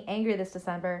making me angry this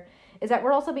December, is that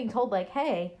we're also being told, like,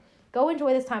 hey, go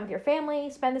enjoy this time with your family,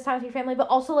 spend this time with your family, but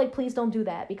also, like, please don't do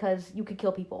that because you could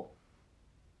kill people.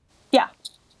 Yeah.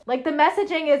 Like, the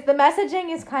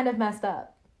messaging is kind of messed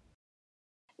up.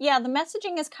 Yeah, the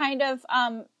messaging is kind of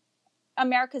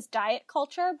America's diet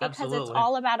culture, because it's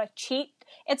all about a cheat.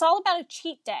 It's all about a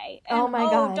cheat day. And, oh my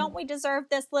God. Don't we deserve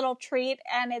this little treat?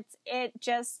 And it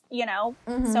just, you know,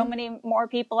 so many more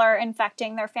people are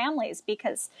infecting their families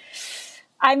because,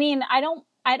 I mean, I don't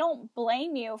I don't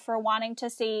blame you for wanting to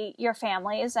see your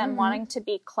families and wanting to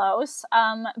be close.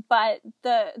 But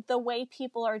the way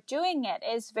people are doing it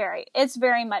is it's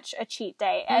very much a cheat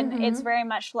day, and it's very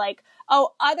much like,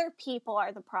 oh, other people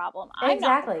are the problem. I'm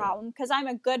not the problem because I'm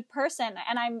a good person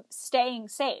and I'm staying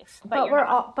safe. But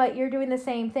but you're doing the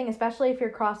same thing, especially if you're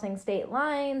crossing state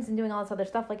lines and doing all this other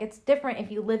stuff. Like, it's different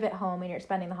if you live at home and you're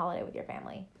spending the holiday with your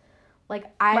family.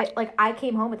 I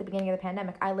came home at the beginning of the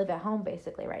pandemic. I live at home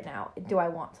basically right now. Do I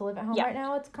want to live at home right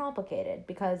now? It's complicated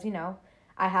because,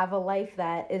 I have a life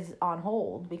that is on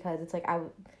hold because it's like I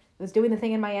was doing the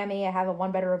thing in Miami. I have a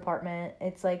 1-bedroom apartment.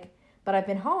 It's like, but I've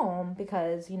been home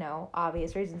because,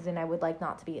 obvious reasons, and I would like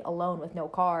not to be alone with no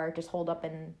car, just holed up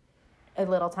in a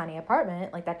little tiny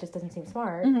apartment. Like, that just doesn't seem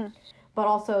smart. But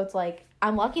also it's like,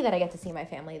 I'm lucky that I get to see my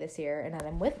family this year and that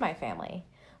I'm with my family.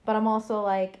 But I'm also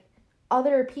like,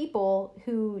 other people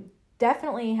who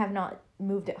definitely have not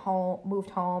moved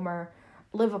home or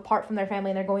live apart from their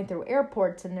family, and they're going through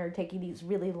airports and they're taking these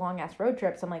really long ass road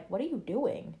trips. I'm like, what are you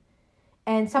doing?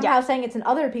 And somehow saying it's an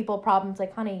other people problem. It's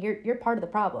like, honey, you're part of the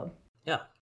problem.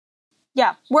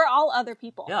 Yeah, we're all other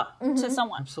people. Yeah, to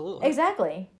someone. Absolutely,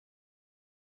 exactly.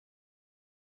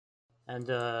 And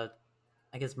I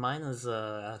guess mine is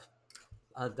a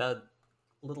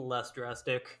little less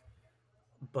drastic,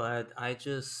 but I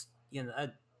just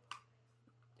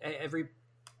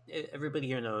everybody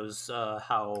here knows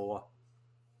how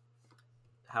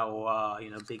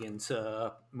big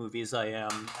into movies I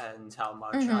am, and how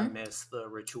much I miss the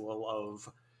ritual of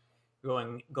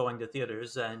going to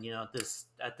theaters. And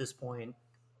at this point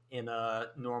in a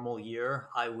normal year,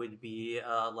 I would be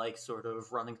sort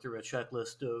of running through a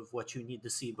checklist of what you need to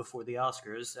see before the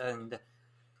Oscars, and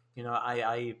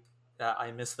I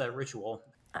miss that ritual.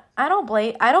 I don't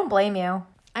blame you.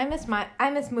 I miss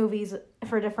movies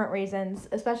for different reasons,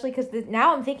 especially because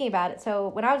now I'm thinking about it. So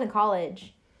when I was in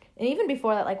college, and even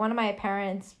before that, like, one of my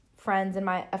parents' friends and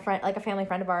a family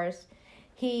friend of ours,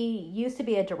 he used to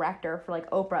be a director for like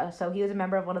Oprah. So he was a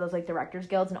member of one of those like directors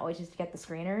guilds and always used to get the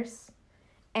screeners.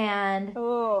 And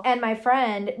my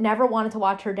friend never wanted to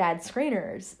watch her dad's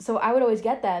screeners, so I would always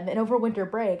get them. And over winter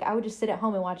break, I would just sit at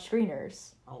home and watch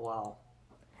screeners. Oh wow.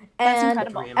 That's and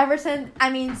incredible.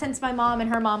 Since my mom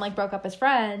and her mom like broke up as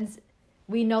friends,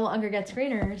 we no longer get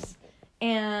screeners.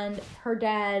 And her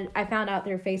dad, I found out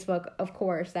through Facebook, of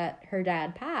course, that her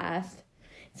dad passed.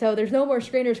 So there's no more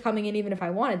screeners coming in, even if I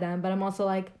wanted them. But I'm also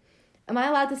like, am I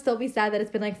allowed to still be sad that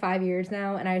it's been like 5 years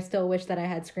now and I still wish that I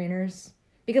had screeners?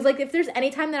 Because like, if there's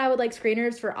any time that I would like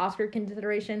screeners for Oscar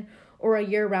consideration or a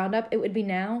year roundup, it would be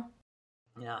now.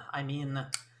 Yeah, I mean,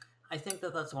 I think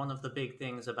that's one of the big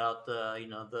things about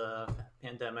the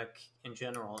pandemic in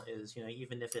general is,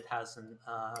 even if it hasn't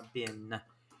been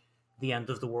the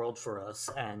end of the world for us,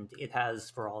 and it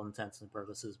has for all intents and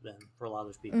purposes been for a lot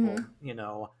of people,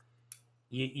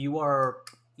 you're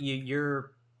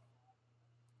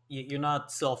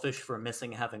not selfish for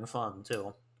missing having fun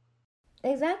too.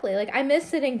 Exactly. Like, I miss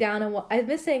sitting down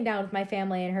with my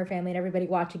family and her family and everybody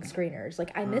watching screeners.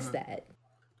 Like, I miss that.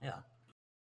 Yeah.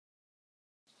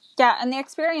 Yeah, and the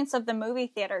experience of the movie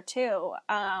theater too.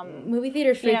 Movie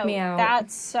theaters freak me out.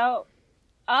 That's so.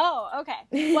 Oh,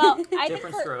 okay. Well,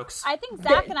 Different strokes. I think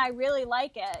Zach and I really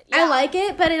like it. Yeah. I like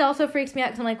it, but it also freaks me out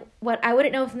because I'm like, what? I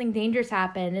wouldn't know if something dangerous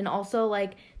happened, and also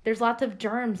like, there's lots of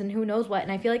germs and who knows what,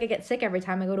 and I feel like I get sick every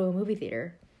time I go to a movie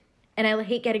theater, and I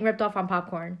hate getting ripped off on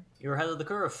popcorn. You're ahead of the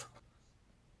curve.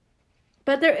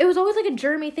 But it was always like a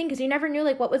germy thing because you never knew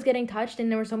like what was getting touched,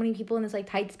 and there were so many people in this like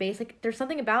tight space. Like, there's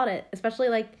something about it, especially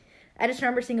like, I just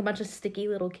remember seeing a bunch of sticky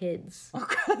little kids.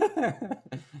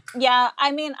 Yeah,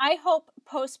 I mean, I hope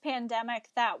post-pandemic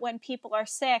that when people are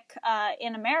sick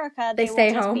in America, they will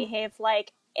stay just home. Behave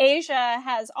like Asia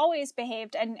has always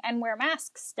behaved and wear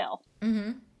masks still.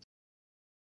 Mm-hmm.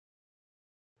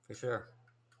 For sure.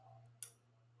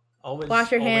 Always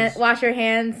wash your hands.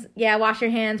 Yeah, wash your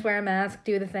hands, wear a mask,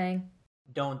 do the thing.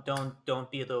 Don't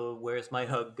be the where's my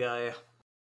hug guy.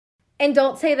 And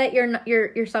don't say that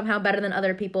you're somehow better than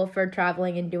other people for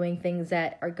traveling and doing things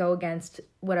that go against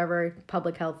whatever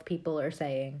public health people are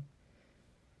saying.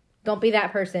 Don't be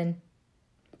that person,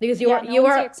 because you are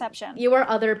the exception. You are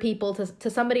other people to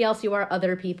somebody else. You are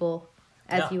other people,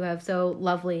 as you have so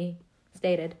lovely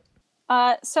stated.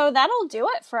 So that'll do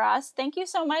it for us. Thank you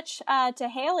so much to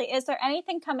Haley. Is there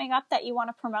anything coming up that you want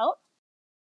to promote?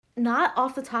 Not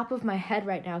off the top of my head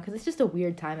right now, because it's just a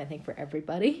weird time, I think, for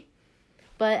everybody.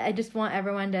 But I just want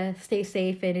everyone to stay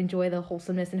safe and enjoy the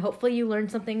wholesomeness. And hopefully you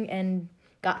learned something and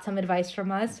got some advice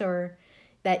from us, or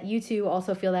that you two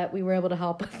also feel that we were able to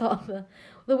help with all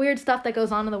the weird stuff that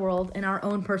goes on in the world and our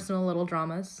own personal little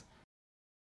dramas.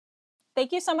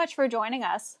 Thank you so much for joining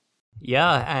us.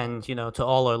 Yeah, and to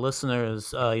all our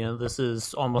listeners, this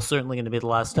is almost certainly going to be the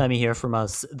last time you hear from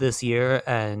us this year,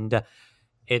 and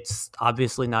it's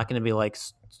obviously not going to be like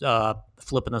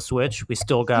flipping a switch. We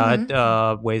still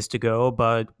got ways to go,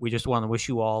 but we just want to wish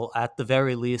you all, at the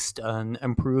very least, an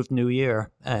improved new year,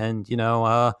 and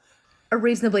a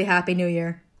reasonably happy new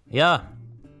year. Yeah,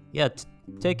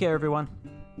 take care, everyone.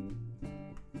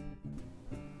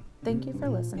 Thank you for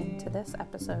listening to this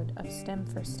episode of STEM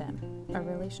for STEM, a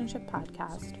relationship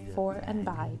podcast for and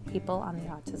by people on the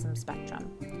autism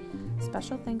spectrum.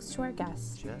 Special thanks to our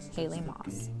guest, Haley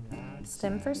Moss.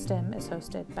 STEM for STEM is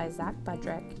hosted by Zach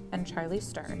Budrick and Charlie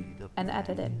Stern and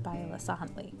edited by Alyssa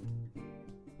Huntley.